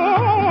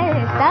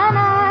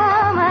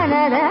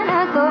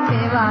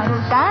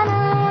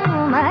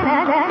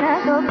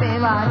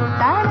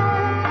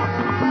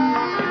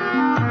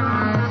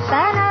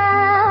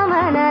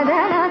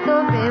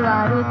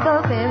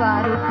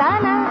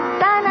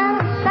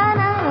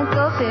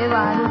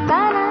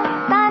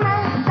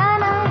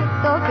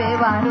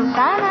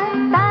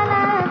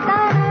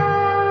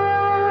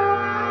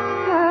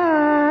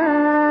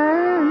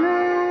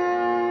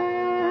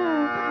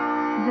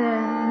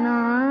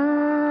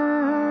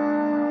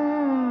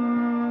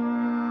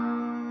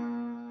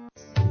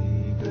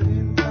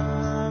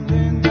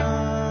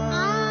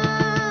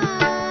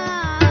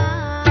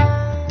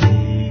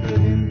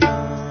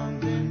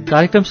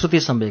 कार्यक्रम श्रुति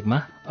सम्वेकमा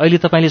अहिले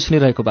तपाईँले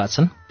सुनिरहेको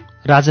वाचन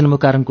राजन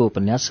मुकारनको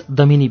उपन्यास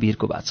दमिनी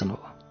भिरको वाचन हो।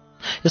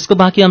 यसको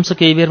बाँकी अंश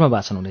केही बेरमा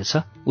वाचन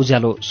हुनेछ।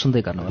 उज्यालो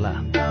सुन्दै गर्नुहोला।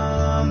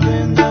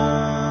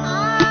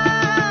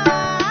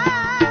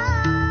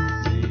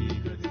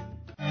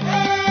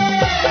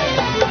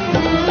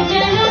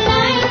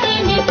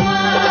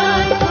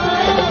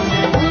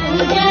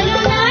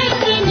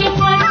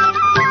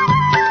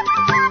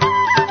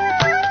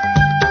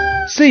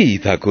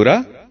 सीधा कुरा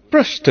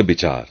प्रश्न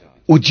विचार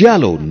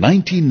उज्यालो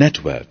 90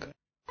 नेटवर्क।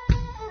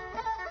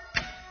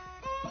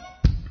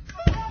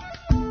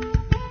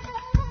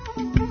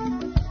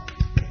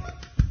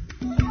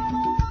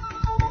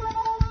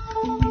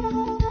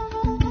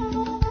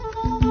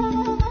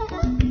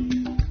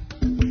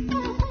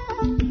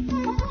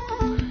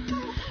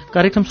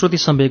 कार्यक्रम श्रुति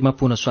सम्वेकमा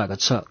पुनः स्वागत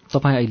छ।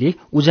 तपाईँ अहिले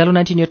उज्यालो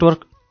 90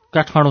 नेटवर्क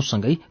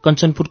काठमाडौँसँगै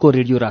कञ्चनपुरको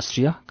रेडियो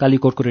राष्ट्रिय,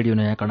 कालीकोटको रेडियो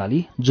नयाँ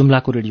कर्णाली,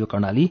 जुम्लाको रेडियो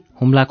कर्णाली,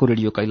 हुम्लाको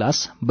रेडियो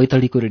कैलाश,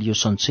 बैतडीको रेडियो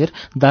शमशेर,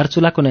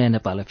 दार्चुलाको नयाँ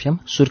नेपाल एफएम,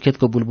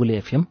 सुर्खेतको बुलबुले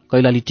एफएम,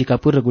 कैलाली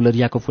टिकापुर र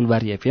गुलरियाको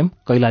फुलबारी एफएम,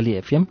 कैलाली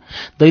एफएम,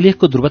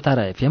 दैलेखको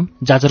ध्रुवतारा एफएम,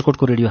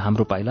 जाजरकोटको रेडियो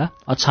हाम्रो पाइला,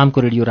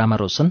 अछामको रेडियो रामा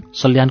रोशन,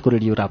 सल्यानको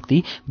रेडियो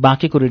राप्ती,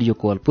 बाँकेको रेडियो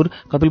कोवलपुर,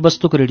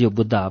 कपिलवस्तुको रेडियो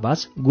बुद्ध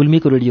आवाज,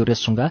 गुल्मीको रेडियो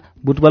रेसुङ्गा,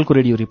 बुटबलको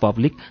रेडियो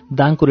रिपब्लिक,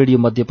 दाङको रेडियो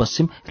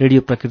मध्यपश्चिम,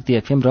 रेडियो प्रकृति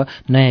एफएम र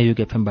नयाँ युग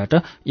एफएमबाट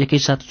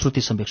एकैसाथ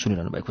श्रुति सम्वेक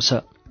सुनिरहनु भएको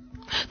छ।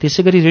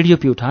 त्यसैगरी रेडियो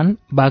प्युठान,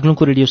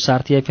 बागलुङको रेडियो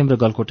सार्थी एफएम र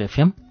गलकोट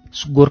एफएम,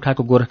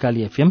 गोर्खाको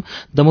गोरखाली एफएम,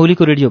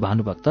 दमौलीको radio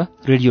Bhanubhakta,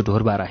 radio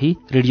Dhorbarahi,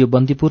 radio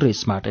Bandipur र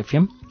स्मार्ट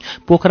एफएम,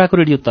 पोखराको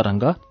रेडियो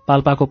तरंग,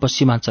 पाल्पाको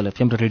पश्चिमाञ्चल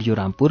एफएम र रेडियो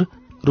रामपुर,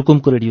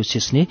 रुकुमको रेडियो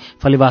सिस्ने,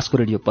 फलेवासको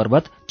रेडियो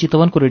पर्वत,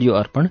 चितवनको रेडियो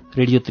अर्पण,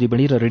 रेडियो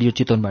त्रिवेणी र रेडियो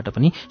चितवनबाट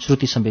पनि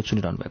श्रुति सम्वेक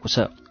सुनिरहनु भएको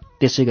छ।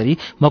 त्यसैगरी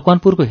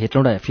मकवानपुरको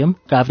हेटौँडा एफएम,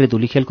 काभ्रे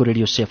धुलीखेलको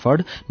रेडियो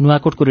सेफर्ड,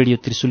 नुवाकोटको रेडियो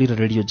त्रिशुली र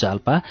रेडियो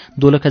जाल्पा,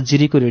 दोलखा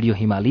जिरीको रेडियो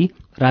हिमाली,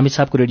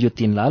 रामेछापको रेडियो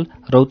तीनलाल,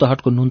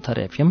 रौतहटको नुन्थर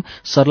एफएम,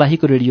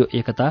 सर्लाहीको रेडियो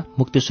एकता,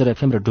 मुक्तेश्वर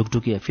एफएम र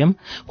ढुकढुकी एफएम,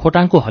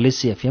 खोटाङको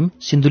हलेसी एफएम,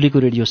 सिन्धुलीको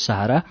radio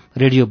Sahara,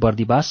 radio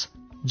Bardibas,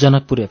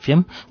 Janakpur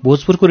FM,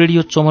 भोजपुरको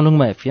रेडियो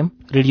चोमलुङमा एफएम,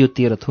 रेडियो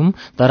तेह्रथुम,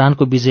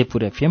 धरानको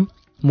विजयपुर एफएम,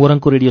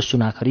 मोरङको रेडियो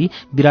सुनाखरी,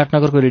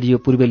 विराटनगरको रेडियो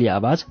पूर्वेली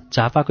आवाज,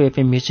 झापाको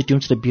एफएम मेची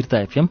ट्युन्स र बिर्ता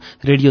एफएम,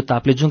 रेडियो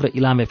ताप्लेजुङ र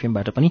इलाम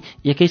एफएमबाट पनि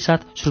एकैसाथ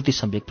श्रुति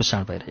सम्वेक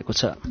प्रसारण भइरहेको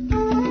छ।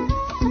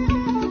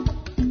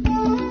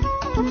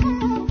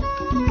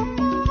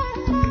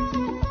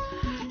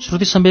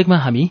 श्रुति सम्वेकमा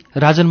हामी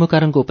राजन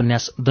मुकारनको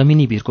उपन्यास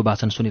दमिनी भिरको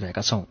वाचन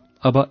सुनिरहेका छौं।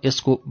 अब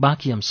यसको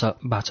बाँकी अंश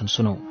वाचन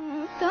सुनौं।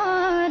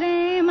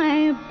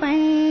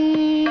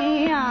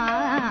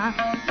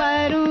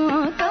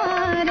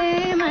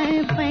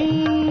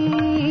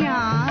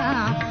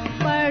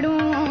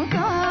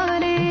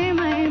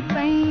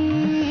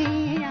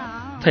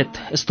 थेत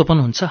यस्तो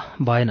पनि हुन्छ,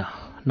 भएन।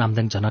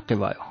 नामदेङ झनक्कै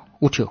भयो,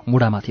 उठ्यो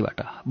मुढामाथिबाट,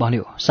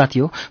 भन्यो, साथी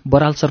हो,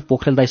 बराल सर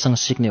पोखरेल दाईसँग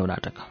सिक्ने हो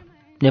नाटक।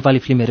 नेपाली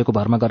फिल्म हेरेको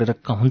भरमा गरेर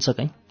हुन्छ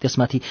कहीँ,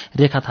 त्यसमाथि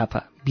रेखा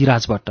थापा,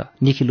 विराज भट्ट,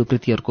 निखिल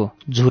उप्रेतीहरूको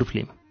झुर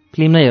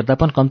फिल्म नै हेर्दा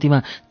पनि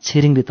कम्तीमा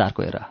छेरिङ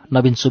रितारको हेर,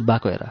 नवीन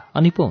सुब्बाको हेर,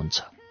 अनि पो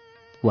हुन्छ।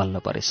 वाल्न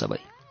परे सबै।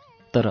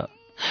 तर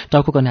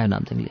टाउको कन्यायो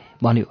नामदेङले,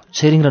 भन्यो,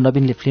 छेरिङ र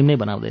नवीनले फिल्म नै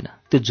बनाउँदैन,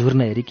 त्यो झुर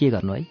नहेरी के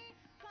गर्नु है।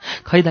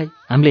 खै दाई,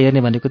 हामीले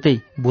हेर्ने भनेको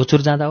त्यही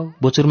भोचुर जाँदा हो,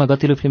 भोचुरमा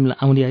गतिलो फिल्म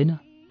आउने होइन,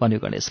 भन्यो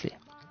गणेशले।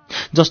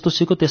 जस्तो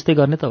सिको त्यस्तै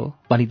गर्ने त हो,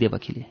 भनी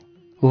देवकीले।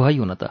 हो है,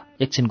 हुन त,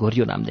 एकछिन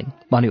घोरियो नामदेङ,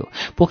 भन्यो,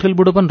 पोखरेल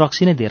बुढो पनि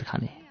रक्सी नै धेर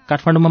खाने,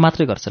 काठमाडौँमा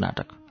मात्रै गर्छ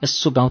नाटक,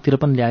 यसो गाउँतिर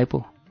पनि ल्याए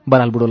पो,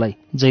 बराल बुढोलाई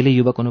जहिले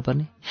युवक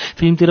हुनुपर्ने,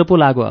 फिल्मतिर पो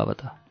लाग्यो अब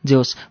त, जे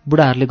होस्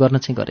बुढाहरूले गर्न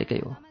चाहिँ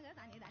गरेकै हो।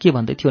 के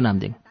भन्दै थियो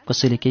नामदेङ,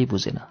 कसैले केही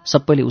बुझेन,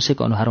 सबैले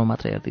उसैको अनुहारमा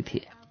मात्र हेर्दै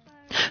थिए।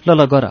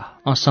 ल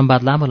गर,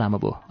 संवाद लामो लामो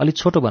भयो, अलिक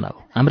छोटो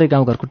बनाऊ, हाम्रै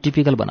गाउँघरको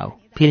टिपिकल बनाऊ,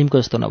 फिल्मको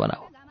जस्तो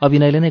नबनाऊ,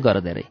 अभिनयले नै गर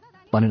धेरै,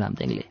 भन्यो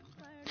नामदेङले।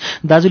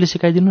 दाजुले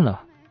सिकाइदिनु न,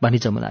 भनी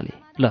जमुनाले।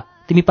 ल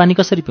तिमी पानी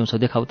कसरी पिउँछौ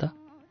देखाऊ त।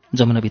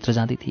 जमुना भित्र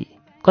जाँदै थिए।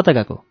 कता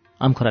गएको?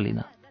 आमखोरा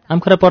लिन।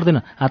 आमखोरा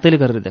पर्दैन, हातैले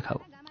गरेर देखाऊ।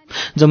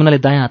 जमुनाले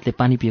दायाँ हातले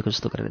पानी पिएको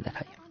जस्तो गरेर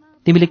देखाए।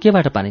 तिमीले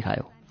केबाट पानी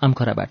खायौ?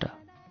 आमखोराबाट।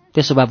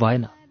 त्यसो भए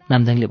भएन,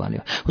 नामदेङले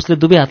भन्यो। उसले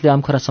दुवै हातले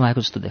आमखोरा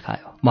समाएको जस्तो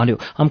देखायो। भन्यो,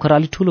 आमखोरा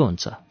अलि ठुलो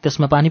हुन्छ,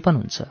 त्यसमा पानी पनि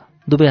हुन्छ,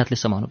 दुवै हातले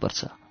समाउनुपर्छ,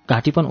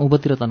 घाँटी पनि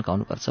उँभोतिर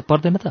तन्काउनुपर्छ,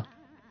 पर्दैन त?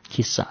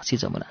 खिस्सा हाँसी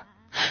जमुना।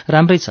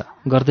 राम्रै छ,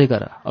 गर्दै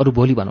गर, अरू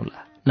भोलि भनौँला।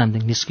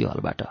 नामदिङ निस्कियो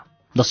हलबाट।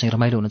 दशैं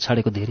रमाइलो हुन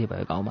छाडेको धेरै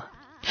भयो गाउँमा।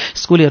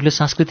 स्कुलेहरूले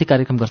सांस्कृतिक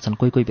कार्यक्रम गर्छन्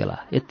कोही कोही बेला,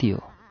 यति हो।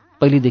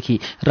 पहिलेदेखि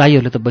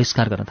राईहरूले त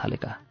बहिष्कार गर्न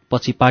थालेका,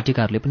 पछि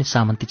पार्टीकाहरूले पनि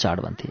सामन्ती चाड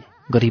भन्थे,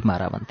 गरिब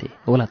मारा भन्थे,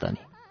 होला त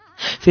नि।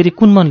 फेरि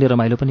कुन मनले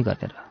रमाइलो पनि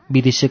गर्ने र?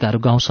 विदेशीकाहरू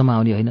गाउँसम्म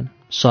आउने होइनन्,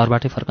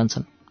 सहरबाटै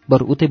फर्कन्छन्,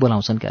 बरु उतै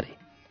बोलाउँछन् क्यारे।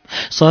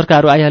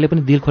 सहरकाहरू आइहाले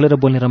पनि दिल खोलेर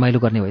बोल्ने रमाइलो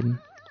गर्ने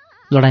होइनन्।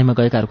 लडाइँमा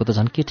गएकाहरूको त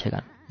झन् के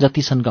ठेगान,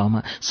 जति छन् गाउँमा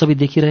सबै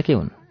देखिरहेकै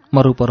हुन्।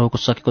 मरौ परौको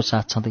सकेको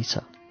साथ छँदैछ।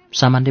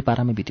 सामान्य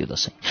पारामै बित्यो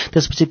दशैं,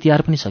 त्यसपछि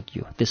तिहार पनि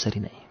सकियो। त्यसरी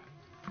नै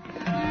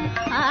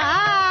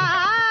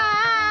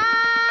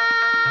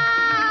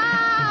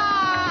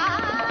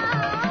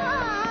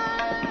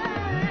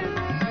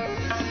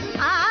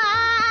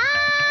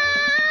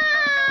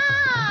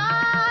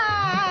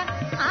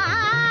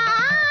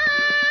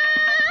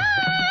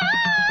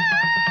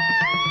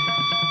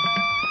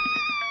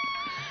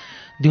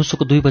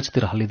दिउँसोको 2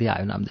 बजेतिर हल्लिँदै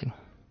आयो नामदिङ।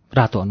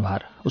 रातो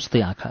अनुहार,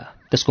 उस्तै आँखा,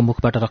 त्यसको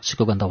मुखबाट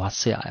रक्सीको गन्ध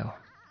वास्सै आयो।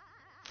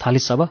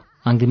 थालिस अब?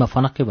 आङ्दीमा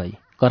फनक्कै भई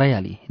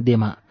कराइहाली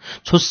देमा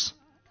छुस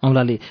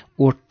औँलाले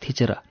ओठ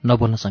थिचेर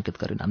नबोल्न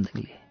सङ्केत गर्यो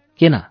नामदिङले।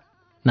 के ना?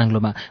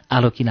 नाङ्लोमा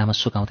आलो किनामा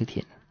सुकाउँदै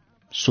थिइन्।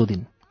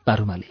 सोधिन्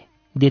पारुमाले।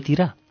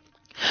 देतिरा?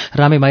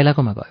 रामे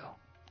माइलाकोमा गयो।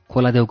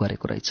 खोलादेउ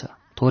गरेको रहेछ,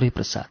 थोरै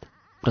प्रसाद।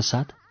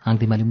 प्रसाद?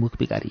 आङ्दीमाले मुख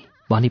बिगारी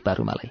भनी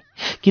पारुमालाई।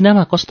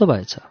 किनामा कस्तो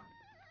भएछ?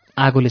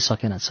 आगोले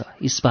सकेन छ,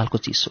 इस्पालको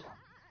चिसो।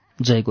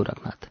 जय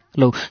गोरखनाथ।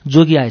 लौ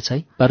जोगी आएछ है।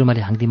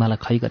 पारुमाले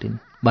हाङदिमालाई खै गरिन्।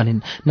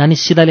 भनिन् नानी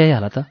सिधा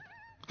ल्याइहाल त।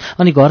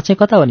 अनि घर चाहिँ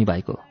कता हो नि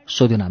भाइको?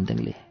 सोध्यो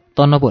नामदिङले। त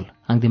नबोल।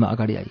 हाङदिमा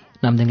अगाडि आई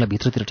नामदिङलाई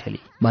भित्रतिर ठेली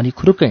भनी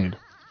खुरुक्क हिँड।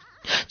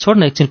 छोड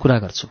न, एकछिन कुरा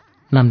गर्छु।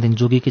 नामदिङ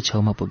जोगीकै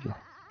छेउमा पुग्यो।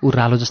 ऊ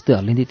रालो जस्तै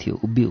हल्लिँदै थियो,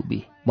 उभ्बी उभ्बी।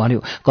 भन्यो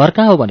घर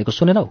कहाँ हो भनेको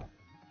सुनेनौ?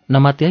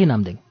 नमाते है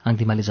नामदिङ,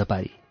 हाङदिमाले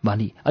जपारी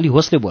भनी। अलि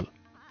होसले बोल।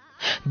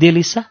 दे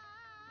लिसा?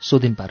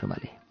 सोधिन्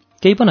पारुमाले।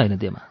 केही पनि होइन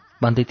देमा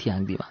भन्दै थिए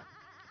हाङदिमा।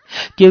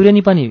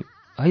 केउरेनी पनि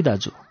है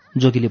दाजु,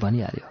 जोगीले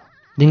भनिहाल्यो।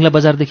 दिङ्ला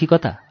बजारदेखि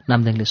कता?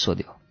 नामदिङले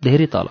सोध्यो।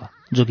 धेरै तल।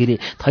 जोगीले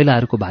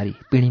थैलाहरूको भारी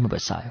पिँढीमा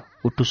बसायो।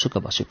 ऊ टुसुक्क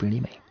बस्यो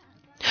पिँढीमै।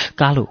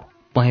 कालो,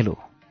 पहेँलो,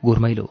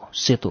 घुर्मैलो,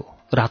 सेतो,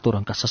 रातो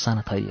रङका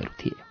ससाना थैलीहरू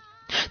थिए।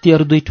 ती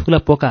अरू 2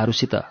 ठूला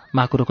पोकाहरूसित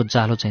माकुरोको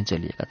जालो चाहिँ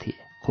जलिएका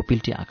थिए।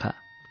 खोपिल्टी आँखा,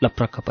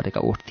 लप्रक्क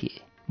परेका ओठ थिए,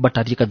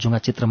 बटारिएका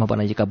जुङ्गा चित्रमा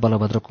बनाइएका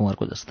बलभद्र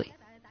कुँवरको जस्तै।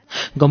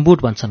 गम्बुट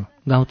भन्छन्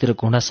गाउँतिर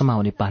घुँडासम्म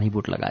आउने पानी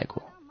बुट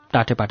लगाएको।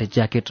 टाटेपाटे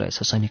ज्याकेट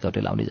रहेछ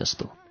सैनिकहरूले लाउने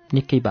जस्तो,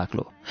 निकै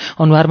बाक्लो।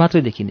 अनुहार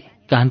मात्रै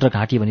देखिने, कान र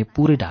घाँटी भने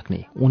पुरै ढाक्ने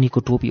उनीको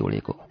टोपी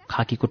ओढेको,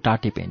 खाकीको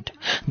टाटे पेन्ट,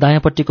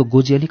 दायाँपट्टिको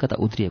गोजी अलिकता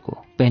उद्रिएको,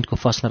 पेन्टको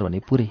फस्नर भने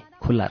पुरै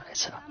खुल्ला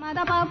रहेछ।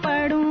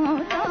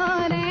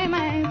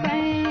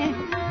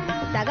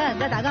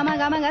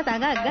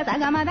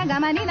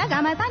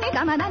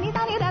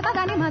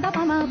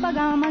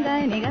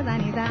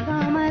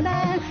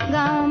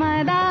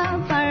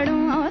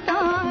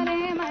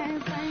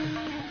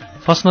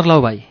 फस्नर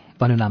लाऊ भाइ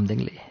भन्यो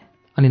नामदिङले।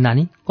 अनि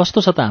नानी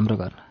कस्तो छ त हाम्रो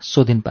घर?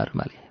 सोधिन्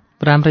पारुमाले।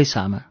 राम्रै छ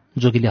आमा।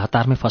 जोगीले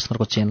हतारमै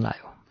फस्नरको चेन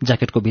लायो,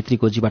 ज्याकेटको भित्री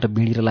गोजीबाट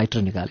बिँडी र लाइटर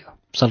निकाल्यो,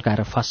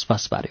 सल्काएर फास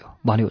फास पार्यो।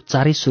 भन्यो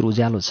चारै सुर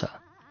उज्यालो छ।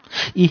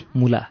 यी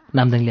मुला।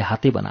 नामदिङले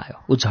हातै बनायो।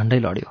 ऊ झन्डै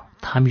लड्यो,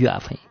 थामियो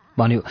आफै।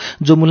 भन्यो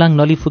जो मुलाङ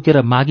नली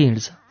फुकेर मागी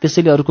हिँड्छ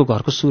त्यसैले अरूको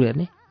घरको सुर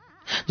हेर्ने?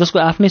 जसको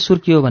आफ्नै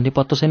सुर के हो भन्ने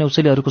पत्तो छैन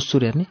उसैले अरूको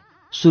सुर हेर्ने?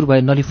 सुर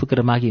भए नली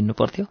फुकेर मागी हिँड्नु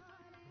पर्थ्यो?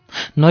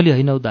 नली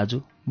होइन हौ दाजु,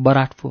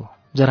 बराट पो,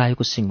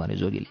 जराएको सिंह भन्यो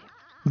जोगीले।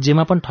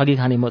 जेमा पनि ठगी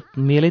खाने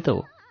मेलै त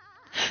हो।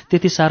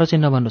 त्यति साह्रो चाहिँ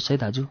नभन्नुहोस् है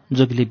दाजु।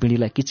 जोगीले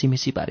बिँडीलाई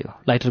किचिमिची पार्यो,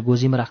 लाइटर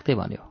गोजीमा राख्दै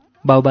भन्यो।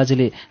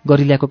 बाउबाजेले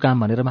गरिल्याएको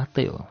काम भनेर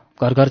मात्रै हो।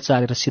 घर घर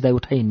चालेर सिधाइ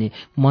उठाइ हिँड्ने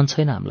मन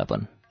छैन हामीलाई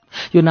पनि।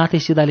 यो नाथे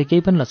सिधाले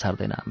केही पनि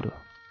लछार्दैन हाम्रो।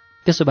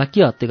 त्यसो भए के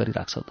हत्ते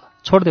गरिराख्छौ त?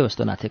 छोड्देऊ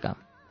यस्तो नाथे काम।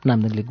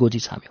 नामदिङले गोजी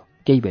छाम्यो।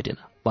 केही भेटेन।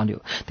 भन्यो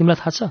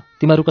तिमीलाई थाहा छ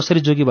तिमीहरू कसरी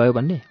जोगी भयो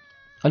भन्ने?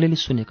 अलिअलि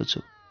सुनेको छु।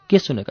 के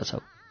सुनेका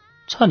छौ?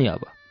 छ नि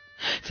अब।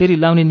 फेरि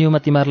लाउने न्युमा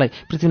तिमीहरूलाई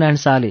पृथ्वीनारायण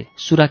शाहले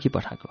सुराकी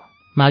पठाएको।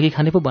 मागी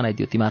खाने पो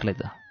बनाइदियो तिमीहरूलाई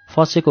त।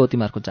 फसेको हो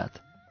तिमीहरूको जात।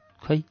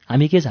 खै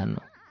हामी के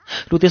जान्नु?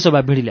 लु त्यसो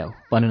भए बिँडी ल्याऊ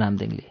भन्यो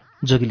नामदिङले।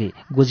 जोगीले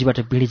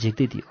गोजीबाट बिँडी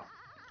झिक्दै दियो।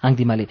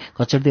 आङदिमाले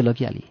कचेड्दै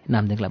लगिहाली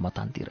नामदिङलाई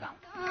मतानतिर।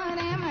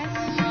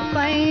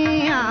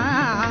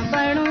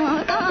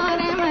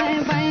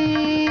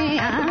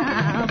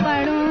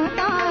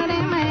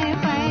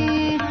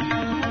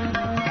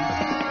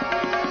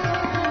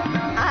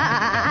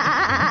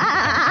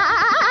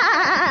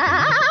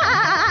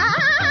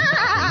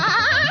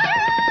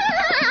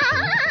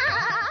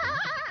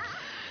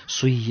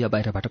 सुइया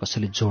बाहिरबाट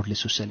कसैले जोडले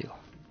सुसेल्यो।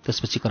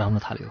 त्यसपछि कराउन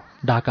थाल्यो।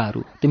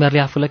 डाकाहरू, तिमीहरूले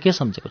आफूलाई के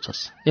सम्झेको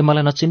छस्? ए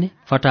मलाई नचिन्ने?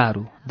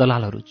 फटाहरू,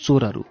 दलालहरू,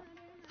 चोरहरू।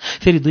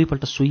 फेरि 2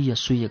 पल्ट सुइया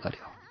सुइया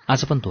गर्यो।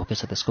 आज पनि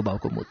धोकेछ त्यसको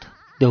बाउको मुत।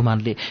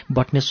 देउमानले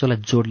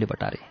बटनेश्वरलाई जोडले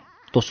बटारे,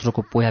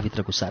 दोस्रोको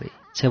पोयाभित्र घुसारे,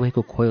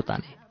 छेवैको खोयो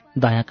ताने,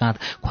 दायाँ काँध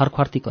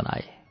खरखर्ती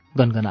कनाए,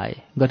 गनगनाए,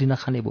 गरी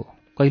नखाने भो,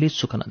 कहिल्यै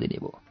सुख नदिने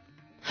भो।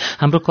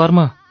 हाम्रो कर्म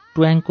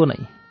टुयाङको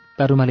नै।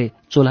 पारुमाले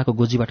चोलाको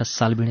गोजीबाट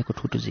सालबिँडेको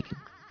ठुटो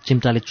झिकिन्।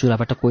 चिम्टाले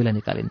चुलाबाट कोइला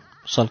निकालिन्,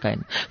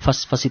 सल्काइन्,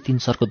 फसफसी 3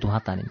 सरको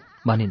धुवाँ तानिन्,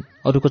 भनिन्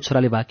अरूको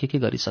छोराले वाक्य के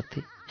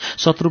गरिसक्थे।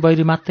 शत्रु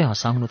बैरी मात्रै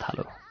हँसाउनु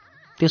थालो।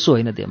 त्यसो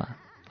होइन देमा,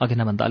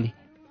 अघिना भन्दा अलि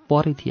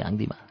परै थिए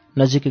आङ्दीमा,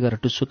 नजिकै गएर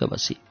टुसुक्क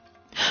बसी।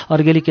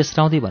 अर्गेली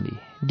केस्राउँदै भनी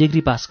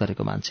डिग्री पास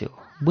गरेको मान्छे हो,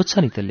 बुझ्छ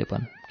नि त्यसले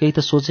पनि, केही त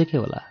सोचेकै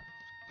होला।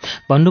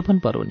 भन्नु पनि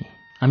पर्यो नि,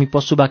 हामी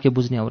पशु वाक्य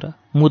बुझ्ने हौ र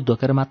मुद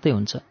धोकेर मात्रै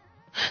हुन्छ।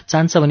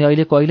 चाहन्छ भने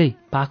अहिलेको अहिले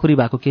पाखुरी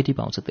भएको केटी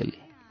पाउँछ त्यसले,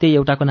 त्यही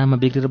एउटाको नाममा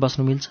बिग्रेर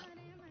बस्नु मिल्छ।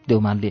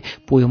 देउमानले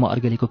पोयोमा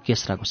अर्गेलीको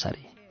केस्रा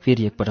घुसारे,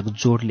 फेरि एकपटक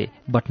जोडले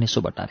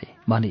बट्नेसो बटारे,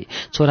 भने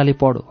छोराले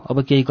पढो,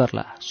 अब केही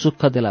गर्ला,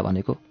 सुख देला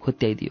भनेको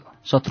खुत्याइदियो,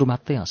 शत्रु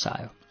मात्रै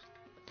हँसायो।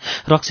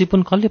 रक्सी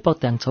पुन कसले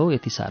पत्याङ्छ हौ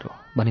यति साह्रो,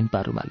 भनिन्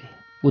पारुमाले।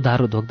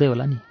 उधारो धोक्दै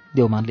होला नि,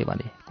 देउमानले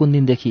भने। कुन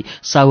दिनदेखि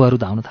साहुहरू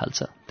धाउन थाल्छ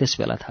त्यस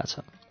बेला थाहा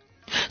छ।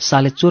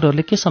 साले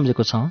चोरहरूले के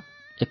सम्झेको छ?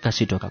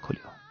 एक्कासी ढोका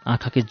खोल्यो,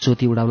 आँखाकै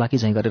ज्योति उडाउला कि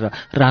झैँ गरेर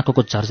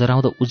राँकोको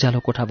झरझराउँदो उज्यालो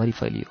कोठाभरि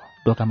फैलियो।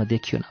 ढोकामा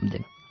देखियो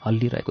नामदेङ,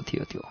 हल्लिरहेको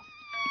थियो त्यो।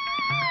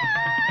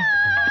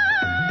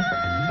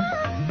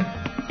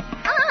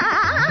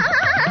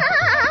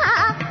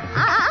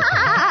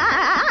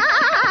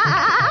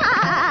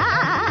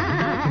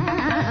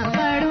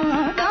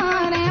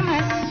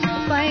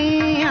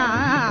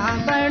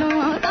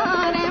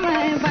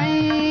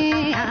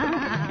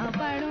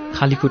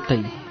 खाली खुट्टै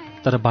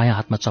तर बायाँ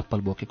हातमा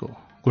चप्पल बोकेको,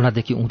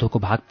 घुँडादेखि उँधोको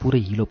भाग पुरै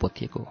हिलो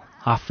पोतिएको,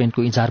 हाफ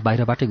पेन्टको इजार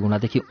बाहिरबाटै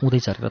घुँडादेखि उँधै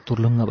झरेर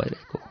तुर्लुङ्ग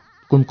भइरहेको,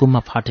 कुमकुममा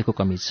फाटेको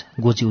कमिज,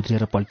 गोजी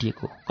उध्रिएर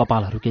पल्टिएको,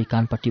 कपालहरू केही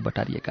कानपट्टि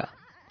बटारिएका,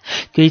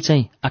 केही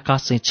चाहिँ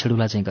आकाश चाहिँ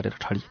छेडुला चाहिँ गरेर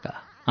ठडिएका,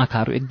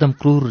 आँखाहरू एकदम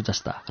क्रूर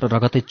जस्ता र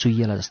रगतै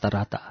चुइएला जस्ता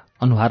राता,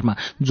 अनुहारमा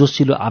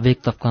जोसिलो आवेग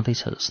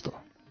तप्कँदैछ जस्तो।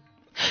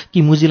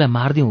 कि मुजीलाई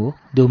मारिदिउँ हो?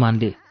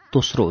 देउमानले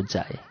तोस्रो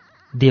उज्जाए।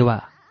 देवा,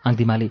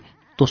 आङ्दिमाले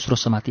तोस्रो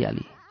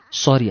समातिहाली।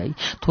 सरी आई,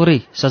 थोरै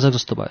सजग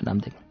जस्तो भयो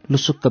नामदेङ,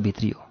 लुसुक्क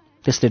भित्रियो।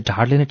 त्यसले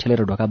ढाडले नै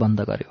ठेलेर ढोका बन्द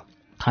गर्यो,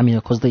 थामिन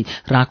खोज्दै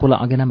राँकोलाई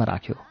अगेनामा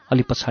राख्यो,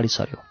 अलि पछाडि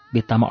सर्यो,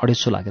 भित्तामा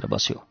अडेसो लागेर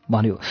बस्यो,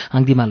 भन्यो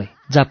आङ्दिमालाई,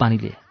 जा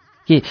पानीले,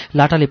 के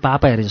लाटाले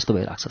पापा हेरे जस्तो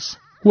भइराख्छस्,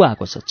 को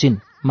आएको छ,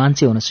 चिन,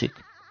 मान्छे हुन सिक।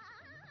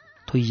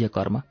 थुइए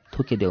कर्म,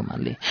 थुके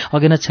देउमानले,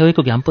 अगेना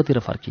छेउको घ्याम्पोतिर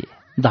फर्किए,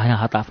 दायाँ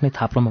हात आफ्नै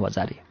थाप्रोमा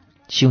बजारे,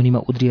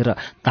 सिउनीमा उद्रिएर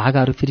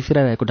धागाहरू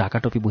फिरफिराइरहेको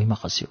ढाकाटोपी भुइँमा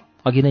खस्यो,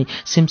 अघि नै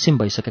सिमसिम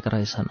भइसकेका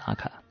रहेछन्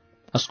आँखा।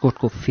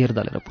 अस्कोटको फेर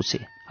दलेर पुछे,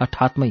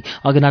 हठात्मै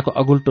अगेनाको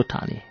अगुल्टो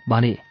ठाने,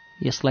 भने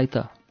यसलाई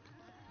त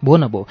भो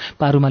न भो।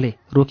 पारुमाले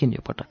रोकिन्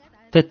यो पटक।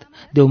 त्यत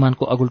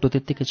देउमानको अगुल्टो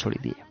त्यत्तिकै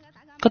छोडिदिए।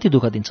 कति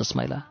दुःख दिन्छस्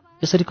माइला,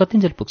 यसरी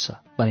कतिन्जेल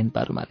पुग्छ, भनिन्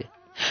पारुमाले।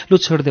 लु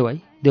छोडिदेऊ है,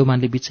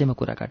 देउमानले बिचैमा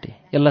कुरा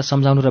काटे। यसलाई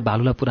सम्झाउनु र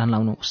भालुलाई पुराण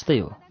लाउनु उस्तै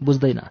हो,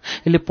 बुझ्दैन,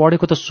 यसले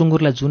पढेको त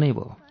सुँगुरलाई जुनै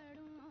भयो।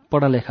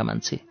 पढालेखा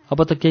मान्छे, अब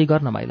त केही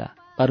गर्न माइला,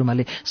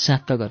 पारुमाले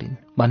स्याक्क गरिन्,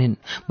 भनिन्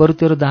बरु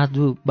तेरो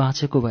दाजु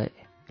बाँचेको भए।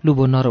 लु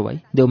भो नरो है,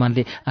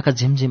 देउमानले आँखा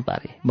झिमझिम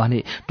पारे,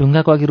 भने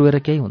ढुङ्गाको अघि रोएर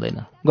केही हुँदैन,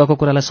 गएको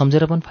कुरालाई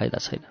सम्झेर पनि फाइदा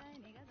छैन।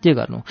 के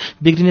गर्नु,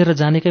 बिग्रिने र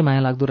जानेकै माया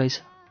लाग्दो रहेछ।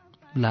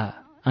 ला,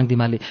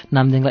 आङ्दिमाले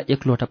नामदेङलाई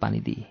 1 लोटा पानी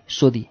दिए,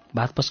 सोधी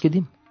भात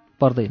पस्किदिम,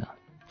 पर्दैन।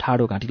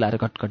 ठाडो घाँटी लाएर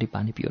घटघटी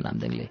पानी पियो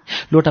नामदेङले,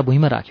 लोटा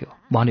भुइँमा राख्यो,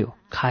 भन्यो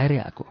खाएरै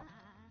आएको।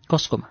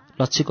 कसकोमा,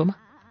 लच्छीकोमा?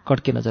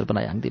 कड्के नजर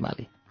बनाए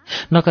आङ्दिमाले।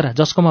 नकरा,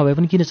 जसकोमा भए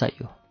पनि किन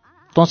चाहियो?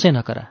 तँ चाहिँ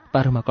नकरा,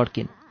 पारुमा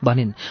कड्किन्,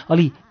 भनिन्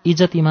अलि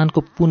इज्जत इमानको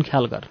पुन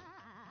ख्याल गर।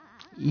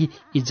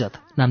 इज्जत,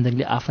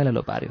 नामदेङले आफैलाई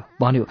लोपार्यो,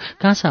 भन्यो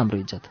कहाँ छ हाम्रो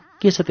इज्जत,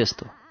 के छ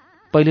त्यस्तो?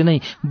 पहिले नै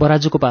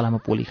बराजुको पालामा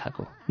पोली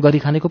खाएको, गरी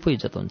खानेको पो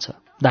इज्जत हुन्छ,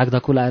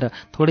 दागधक्कु लाएर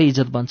थोरै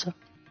इज्जत बन्छ।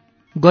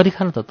 गरी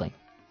खान त तैँ,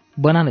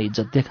 बना न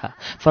इज्जत, देखा।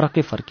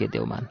 फरक्कै फर्किए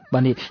देउमान,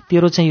 भने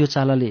तेरो चाहिँ यो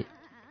चालाले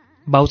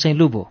बाउ चाहिँ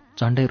लु भो,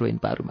 झन्डै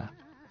रोइन् पारुमा।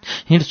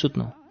 हिँड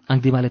सुत्नु,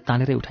 आङ्दिमाले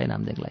तानेरै उठाए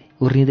नामदेङलाई,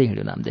 हुर्रिँदै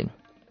हिँड्यो नामदेङ।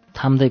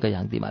 थाम्दै गए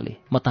आङ्दिमाले,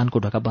 मतानको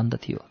ढोका बन्द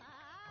थियो।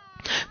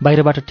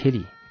 बाहिरबाट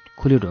ठेली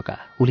खुल्यो ढोका,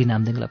 उली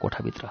नामदेङलाई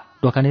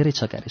कोठाभित्र, ढोकानेरै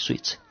छ क्यारे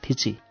स्विच,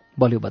 थिची,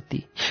 बल्यो बत्ती,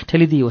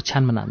 ठेलिदिए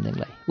ओछ्यानमा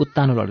नामदेङलाई,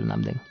 उत्तानो लड्यो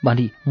नामदेङ,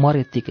 भनी मर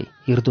यत्तिकै,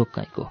 हिर्दोक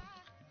कहीँको।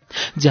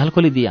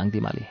 झ्यालखोली दिए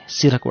आङ्दिमाले,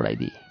 सिरक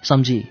उडाइदिए,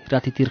 सम्झी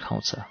राति तिर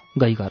खाउँछ,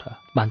 गई घर,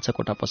 भान्सा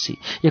कोठा पसी,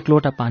 1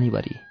 लोटा पानी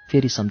भरी,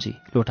 फेरि सम्झी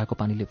लोटाको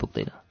पानीले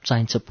पुग्दैन,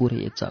 चाहिन्छ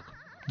पुरै 1 जग,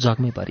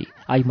 जगमै भरी,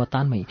 आई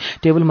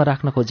मतानमै, टेबलमा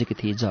राख्न खोजेकी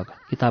थिए जग,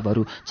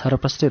 किताबहरू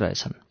छरप्रष्टै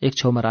रहेछन्, एक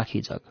छेउमा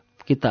राखी जग,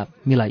 किताब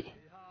मिलाई,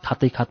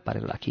 खातै खात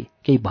पारेर राखी,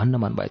 केही भन्न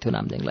मन भयो थियो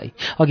नामदेङलाई,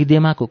 अघि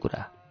देमाको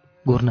कुरा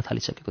घोर्न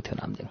थालिसकेको थियो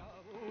नामदेङ।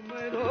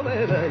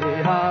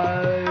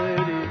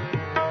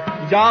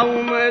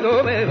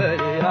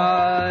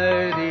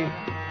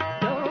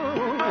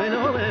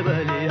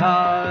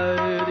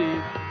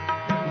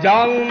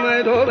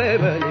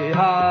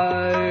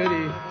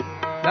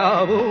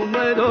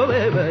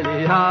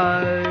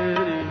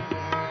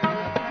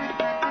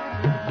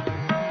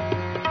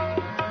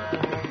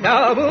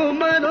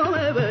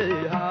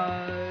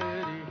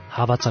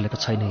 हावा चलेको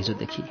छैन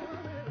हिजोदेखि,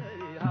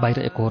 बाहिर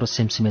एकहोरो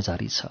सिमसिमे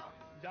जारी छ।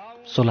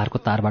 सोलरको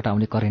तारबाट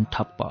आउने करेन्ट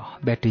ठप्प,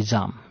 ब्याट्री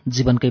जाम,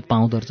 जीवनकै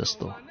पाउदर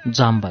जस्तो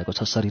जाम भएको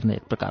छ शरीर नै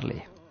एक प्रकारले।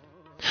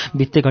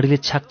 बित्ते घडीले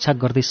छ्याक छ्याक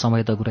गर्दै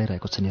समय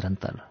दगुराइरहेको छ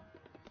निरन्तर।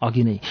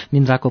 अघि नै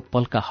निन्द्राको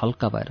पल्का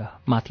हल्का भएर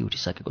माथि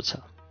उठिसकेको छ।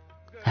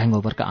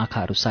 ह्याङओभरका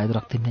आँखाहरू सायद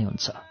रक्तिम नै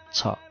हुन्छ।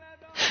 छ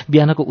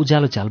बिहानको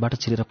उज्यालो झ्यालबाट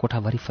छिरेर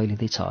कोठाभरि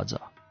फैलिँदैछ अझ।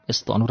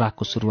 यस्तो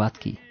अनुरागको सुरुवात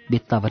कि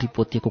भित्ताभरि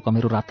पोतिएको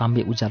कमेरो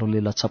राताम्बे उज्यालोले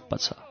लछप्प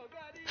छ।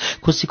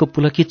 खुसीको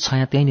पुलकित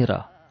छाया त्यहीँनिर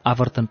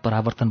आवर्तन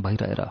परावर्तन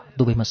भइरहेर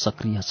दुवैमा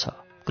सक्रिय छ।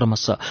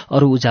 क्रमशः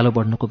अरू उज्यालो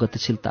बढ्नुको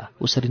गतिशीलता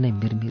उसरी नै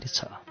मिरमिरी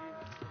छ।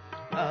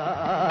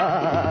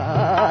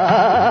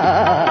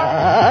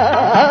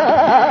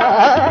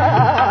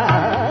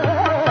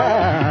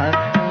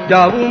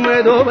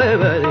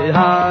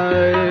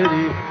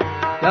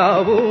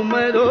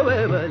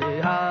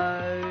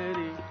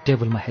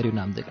 टेबलमा हेऱ्यो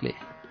नामदेवले।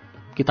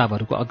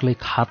 किताबहरूको अग्लै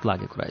खात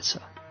लागेको रहेछ,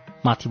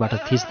 माथिबाट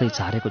थिच्दै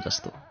झारेको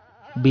जस्तो।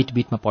 बीट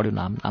बीटमा पढ्यो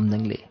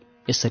नामदेङले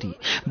यसरी: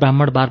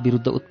 ब्राह्मणबार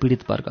विरुद्ध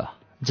उत्पीडित वर्ग,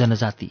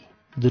 जनजाति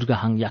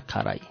दुर्गाहाङ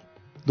याक्खा राई,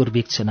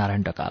 दुर्भिक्ष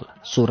नारायण ढकाल,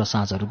 16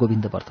 साँझहरू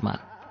गोविन्द वर्तमान,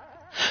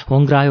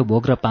 होङ्ग्रायो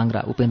भोग र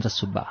पाङ्ग्रा उपेन्द्र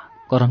सुब्बा,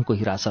 करङको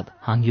हिरासत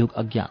हाङयुग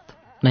अज्ञात,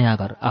 नयाँ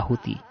घर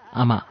आहुति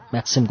आमा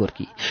म्याक्सिम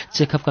गोर्की,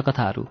 चेखवका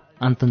कथाहरू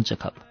आन्तन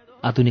चेखव,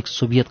 आधुनिक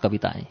सोभियत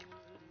कविताएँ।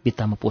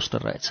 भित्तामा पोस्टर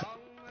रहेछ,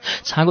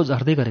 छाँगो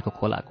झर्दै गरेको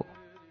खोलाको।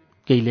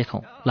 केही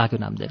लेखौँ लाग्यो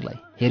नामदेवलाई।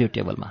 हेऱ्यो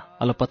टेबलमा,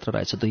 अलपत्र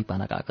रहेछ 2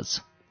 पाना कागज।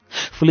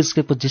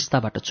 फुलिस्केपको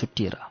जिस्ताबाट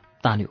छुट्टिएर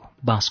तान्यो,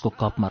 बाँसको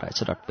कपमा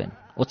रहेछ डटपेन।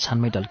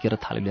 ओछ्यानमै ढल्किएर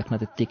थाल्यो लेख्न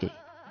त्यत्तिकै।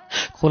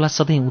 खोला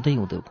सधैँ उँधै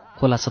उँधो,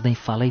 खोला सधैँ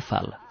फालै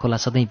फाल, खोला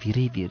सधैँ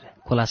भिरै भिर,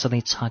 खोला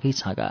सधैँ छाँगै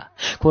छाँगा,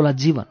 खोला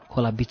जीवन,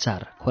 खोला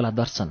विचार, खोला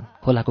दर्शन,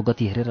 खोलाको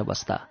गति हेरेर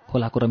बस्दा,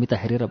 खोलाको रमिता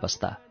हेरेर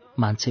बस्दा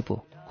मान्छे पो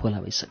खोला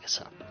भइसकेछ।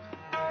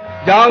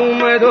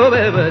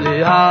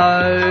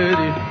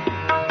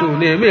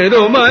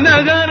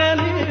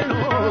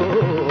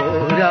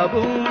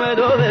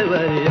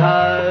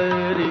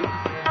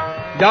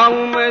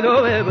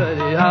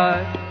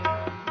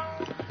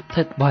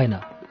 भएन,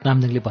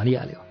 नामदेङले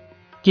भनिहाल्यो।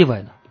 के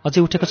भएन?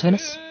 अझै उठेको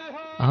छैनस्?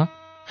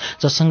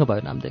 जससँग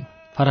भयो नामदेङ।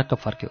 फरक्क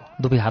फर्क्यो।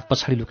 दुवै हात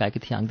पछाडि लुकाएकी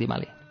थिए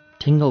आङदिमाले।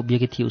 ठिङ्ग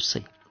उभिएकी थिए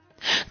उसै।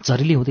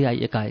 झरिली हुँदै आई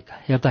एकाएक।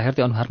 हेर्दा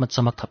हेर्दै अनुहारमा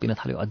चमक थपिन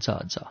थाल्यो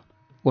अझ।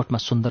 ओठमा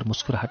सुन्दर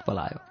मुस्कुराहट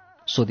पलायो।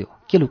 सोध्यो,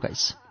 के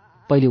लुकाइस्?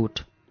 पहिले उठ।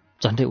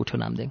 झन्डै उठ्यो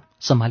नामदेङ।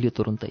 सम्हालियो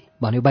तुरुन्तै।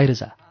 भन्यो, बाहिर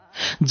जा।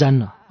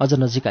 जान्न। अझ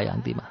नजिक आई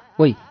आङदिमा।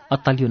 ओइ,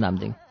 अत्तालियो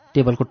नामदेङ।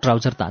 टेबलको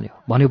ट्राउजर तान्यो।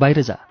 भन्यो,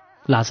 बाहिर जा।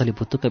 लाजले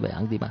भुत्तुकै भयो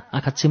आङदिमा।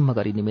 आँखा चिम्म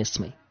गरी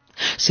निमेषमै।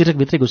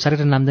 सिरकभित्रै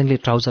घुसारेर नामदेङले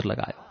ट्राउजर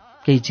लगायो।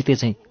 केही जिते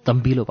चाहिँ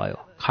दम्बिलो भयो।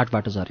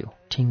 खाटबाट झर्यो।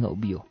 ठिङ्ग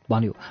उभियो।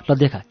 भन्यो, ल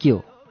देखा के हो?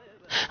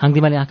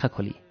 आङदिमाले आँखा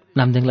खोली।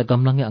 नामदेङलाई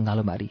गम्लङ्गे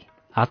अँगालो मारी।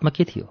 हातमा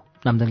के थियो?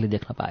 नामदेङले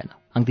देख्न पाएन।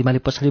 आङदिमाले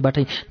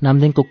पछाडिबाटै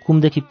नामदेङको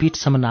कुमदेखि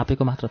पीठसम्म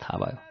नापेको मात्र थाहा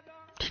भयो।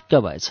 ठिक्क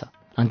भएछ।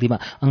 आङदिमा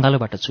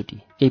अँगालोबाट छुटी।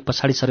 केही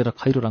पछाडि सरेर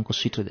खैरो रङको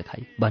स्वेटर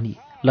देखाई। भनी,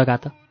 लगा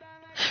त।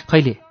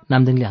 खैले?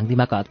 नामदेङले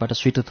आङदिमाको हातबाट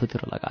स्वेटर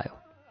थुतेर लगायो।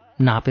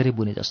 नापेरै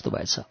बुने जस्तो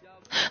भएछ।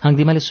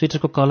 आङदिमाले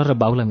स्वेटरको कलर र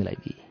बाउला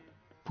मिलाइदिए।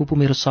 पुपू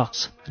मेरो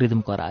सक्स,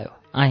 रिदम करायो।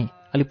 आएँ।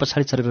 अलि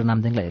पछाडि सरेर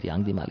नामदेङलाई हेरी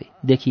आङदिमाले।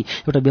 देखि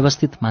एउटा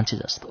व्यवस्थित मान्छे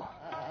जस्तो।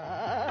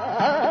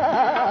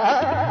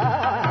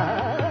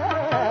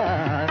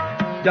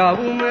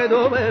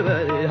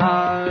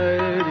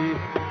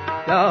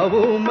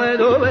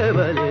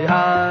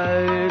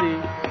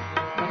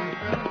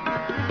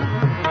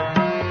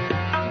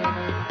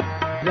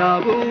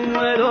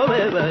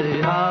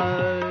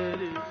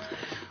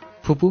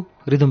 फुपू,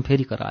 रिदम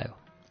फेरि करायो।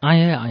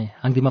 आएँ।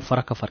 आङदिमा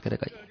फरक्क फर्केर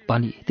गई।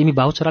 भनी, तिमी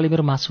बाउ छोराले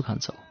मेरो मासु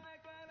खान्छौ।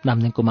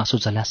 नामदेङको मासु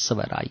झल्यास्स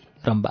भएर आई।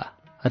 रम्बा,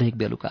 हरेक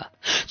बेलुका।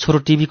 छोरो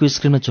टिभीको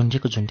स्क्रिनमा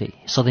झुन्डेको झुन्डे,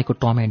 सधैँको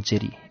टम एन्ड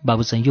जेरी।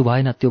 बाबु चाहिँ यो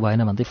भएन त्यो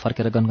भएन भन्दै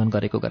फर्केर गनगन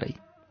गरेको गरै।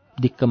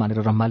 दिक्क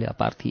मानेर रम्माले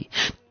अपार्थी,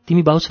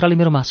 तिमी बाउ छोराले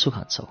मेरो मासु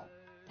खान्छौ।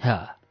 ह्या,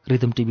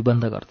 रिदम टिभी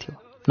बन्द गर्थ्यो।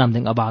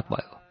 नामदेङ अबाक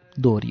भयो।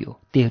 दोहोरियो,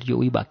 तेहरियो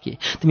उही वाक्य,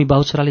 तिमी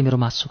बाउ छोराले मेरो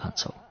मासु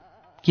खान्छौ।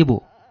 के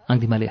भो?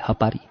 आङदिमाले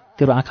हपारी,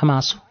 तेरो आँखामा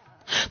आँसु?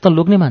 त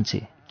लोग्ने मान्छे,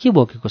 के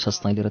बोकेको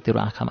छस् तैँले र तेरो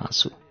आँखामा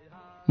आँसु?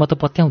 म त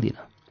पत्याउँदिन।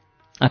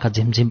 आँखा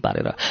झिमझिम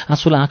पारेर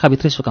आँसुलाई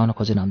आँखाभित्रै सुकाउन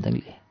खोजे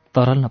नामदेङले।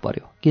 तरल न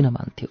पर्यो, किन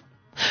मान्थ्यो?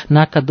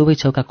 नाकका दुवै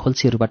छेउका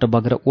खोल्सीहरूबाट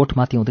बगेर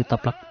ओठमाथि हुँदै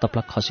तप्लक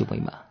तप्लक खस्यो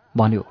भुइँमा।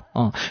 भन्यो,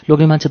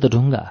 लोग्ने मान्छे त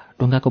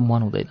ढुङ्गाको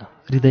मन हुँदैन,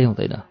 हृदय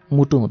हुँदैन,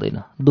 मुटु हुँदैन,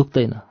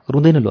 दुख्दैन,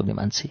 रुँदैन लोग्ने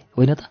मान्छे,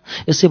 होइन त?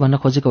 यसै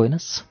भन्न खोजेको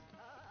होइनस्?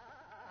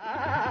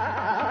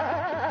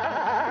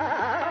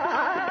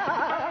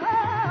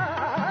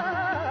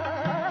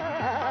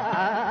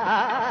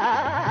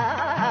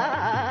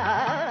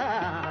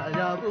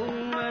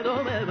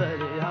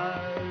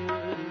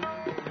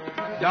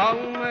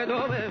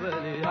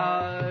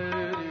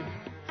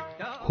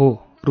 हो,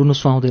 रुनु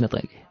सुहाउँदैन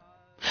तैँले।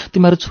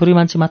 तिमीहरू छोरी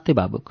मान्छे मात्रै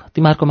भावुक,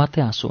 तिमीहरूको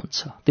मात्रै आँसु हुन्छ,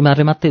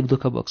 तिमीहरूले मात्रै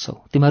दुःख बोक्छौ,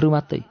 तिमीहरू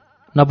मात्रै।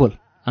 नबोल,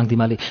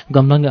 आङदिमाले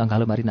गम्लङ्गे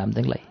अँगालो मारी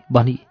नामदेङलाई।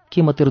 भनी,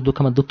 के म तेरो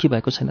दुःखमा दुःखी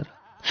भएको छैन र?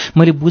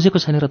 मैले बुझेको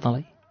छैन र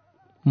तँलाई?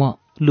 म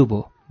लु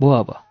भो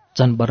अब।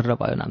 झन् बर्र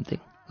भयो नामदेङ।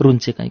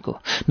 रुन्चे कैको।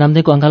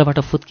 नामदेङको अँगालोबाट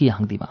फुत्की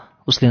आङदिमा।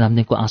 उसले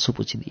नामदेङको आँसु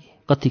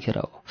पुछिदिए। कतिखेर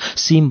हो?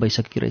 सिम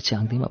भइसकेकी रहेछ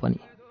आङदिमा पनि।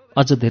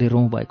 अझ धेरै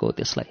रौँ भएको हो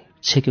त्यसलाई।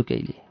 छेक्यो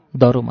केहीले।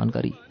 डरो मन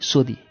गरी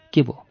सोधी,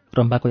 के भो?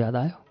 रम्बाको याद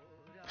आयो?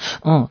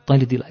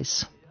 तैँले दिलाइस्।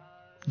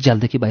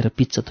 झ्यालदेखि बाहिर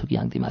पिच्च थुकी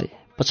आङदिमाले।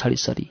 पछाडि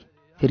सरी।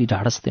 फेरि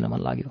ढाडस दिन मन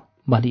लाग्यो।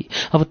 भनी,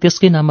 अब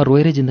त्यसकै नाममा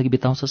रोएरै जिन्दगी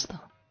बिताउँछस् त?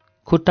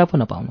 खुट्टा पो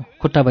नपाउनु,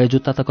 खुट्टा भए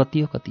जुत्ता त कति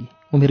हो कति,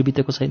 उमेर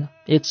बितेको छैन,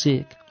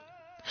 101।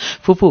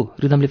 फुपू,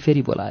 रिदमले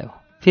फेरि बोलायो।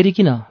 फेरि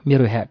किन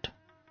मेरो ह्याट?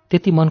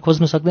 त्यति मन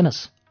खोज्नु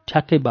सक्दैनस्?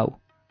 ठ्याक्कै बाउ।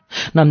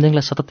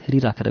 नामदेङलाई सतत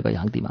हेरिराखेर गए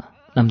हाँग्दीमा।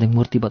 नामदेङ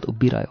मूर्तिवत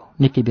उभिरह्यो।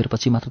 निकै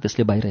बेरपछि मात्र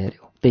त्यसले बाहिर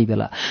हेऱ्यो। त्यही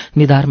बेला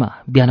निधारमा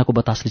बिहानको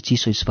बतासले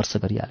चिसो स्पर्श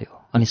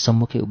गरिहाल्यो। अनि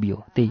सम्मुखै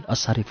उभियो त्यही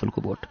असारे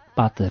फुलको बोट,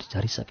 पात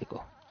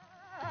झरिसकेको।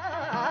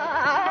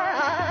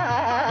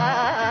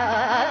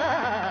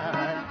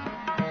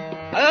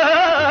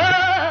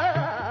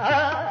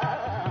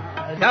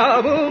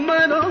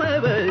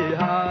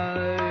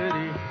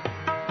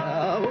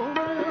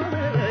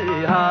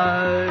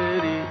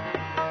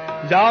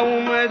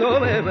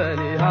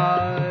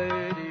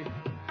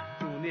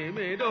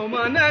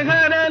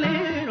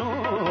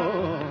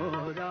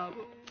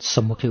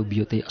 सम्मुखै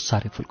उभियो त्यही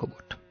असारे फुलको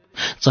बोट।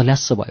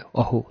 चल्यास्स भयो।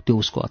 अहो, त्यो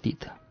उसको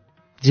अतीत।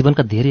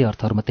 जीवनका धेरै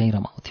अर्थहरूमा त्यहीँ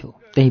रमाउँथ्यो,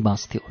 त्यहीँ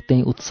बाँच्थ्यो,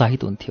 त्यहीँ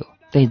उत्साहित हुन्थ्यो,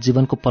 त्यहीँ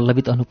जीवनको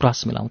पल्लवित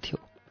अनुप्रास मिलाउँथ्यो।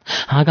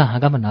 हाँगा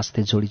हाँगामा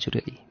नाच्थे जोडी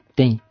जुरेली,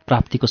 त्यहीँ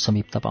प्राप्तिको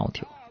समीपता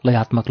पाउँथ्यो।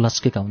 लयात्मक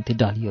लस्केका हुन्थे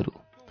डालीहरू,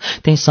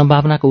 त्यहीँ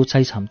सम्भावनाको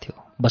उचाइ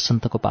छाम्थ्यो।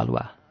 वसन्तको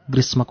पालुवा,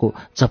 ग्रीष्मको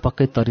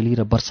झपक्कै तरेली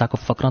र वर्षाको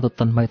फक्रँदो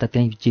तन्मयता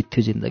त्यहीँ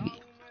जित्थ्यो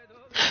जिन्दगी।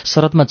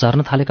 शरदमा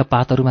झर्न थालेका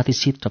पातहरूमाथि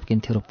शीत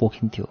टप्किन्थ्यो र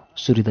पोखिन्थ्यो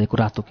सूर्योदयको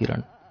रातो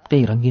किरण,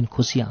 त्यही रङ्गीन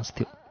खुसी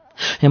हाँस्थ्यो।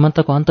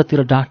 हेमन्तको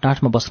अन्ततिर डाँठ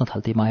डाँठमा बस्न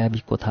थाल्थे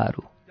मायावी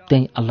कोथाहरू,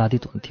 त्यहीँ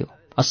आह्लादित हुन्थ्यो।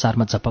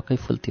 असारमा झपक्कै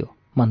फुल्थ्यो,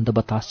 मन्द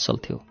बतास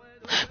चल्थ्यो।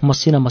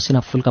 मसिना मसिना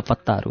फुलका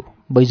पत्ताहरू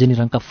बैजनी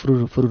रङका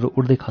फुरुर फुरुर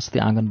उड्दै खस्थे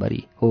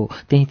आँगनभरि। हो,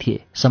 त्यही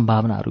थिए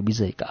सम्भावनाहरू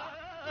विजयका।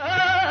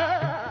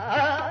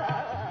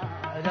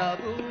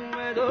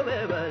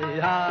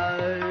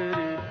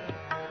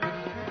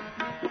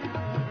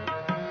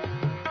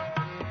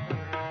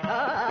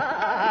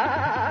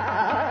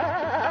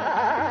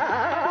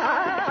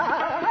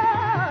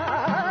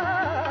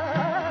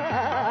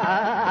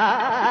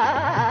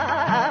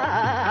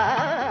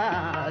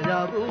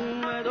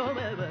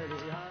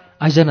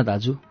 आइजन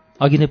दाजु,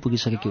 अघि नै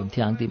पुगिसकेकी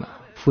हुन्थे आङ्दीमा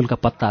फूलका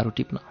पत्ताहरू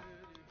टिप्न।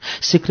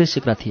 सिक्रै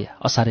सिक्रा थिए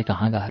असारेका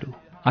हाँगाहरू,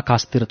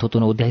 आकाशतिर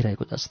थुतुन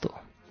उद्याइरहेको जस्तो।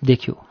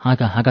 देख्यो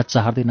हाँगा हाँगा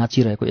चाहर्दै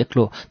नाचिरहेको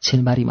एक्लो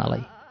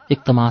छिनबारीमालाई। एक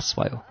तमास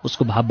भयो।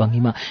 उसको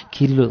भावभङ्गीमा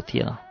खिरिलो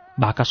थिएन,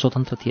 भाका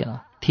स्वतन्त्र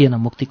थिएन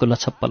मुक्तिको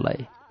लछप्प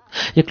लय।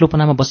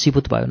 एक्लोपनामा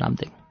बसीभूत भयो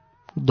नामदेङ।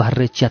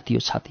 द्वार्रै च्यातियो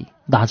छाती,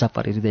 दाँजा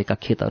परे हृदयका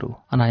खेतहरू।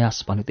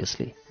 अनायास भन्यो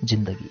त्यसले,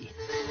 जिन्दगी।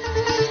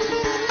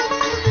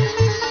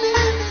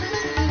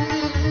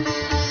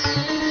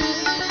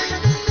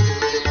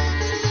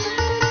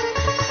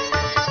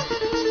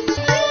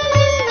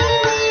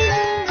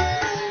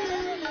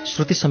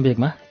 श्रुति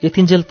सम्वेगमा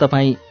यतिन्जेल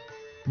तपाईँ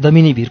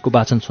दमिनी भिरको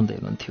वाचन सुन्दै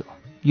हुनुहुन्थ्यो।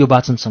 यो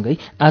वाचनसँगै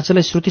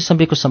आजलाई श्रुति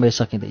सम्वेगको समय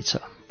सकिँदैछ।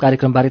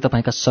 कार्यक्रमबारे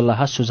तपाईँका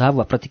सल्लाह सुझाव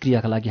वा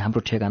प्रतिक्रियाका लागि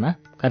हाम्रो ठेगाना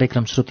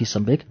कार्यक्रम Shruti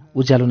Sambeg,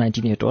 Ujyaalo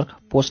 90 network,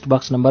 post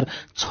box number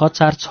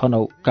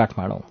 6469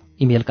 Kathmandu.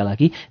 इमेलका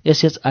लागि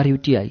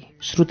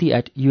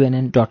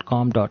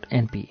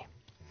shruti@unn.com.np।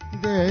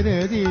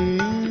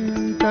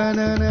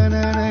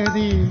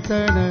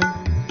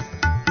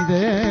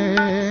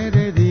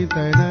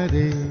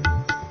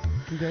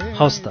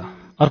 हवस् त,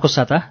 अर्को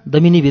साता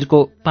दमिनी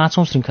भिरको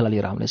 5औं श्रृङ्खला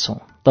लिएर आउनेछौँ।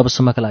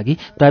 तबसम्मका लागि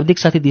प्राविधिक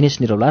साथी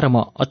दिनेश निरौला र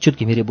म अच्युत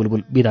घिमिरे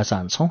बुलबुल बिदा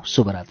चाहन्छौँ।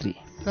 शुभरात्रि।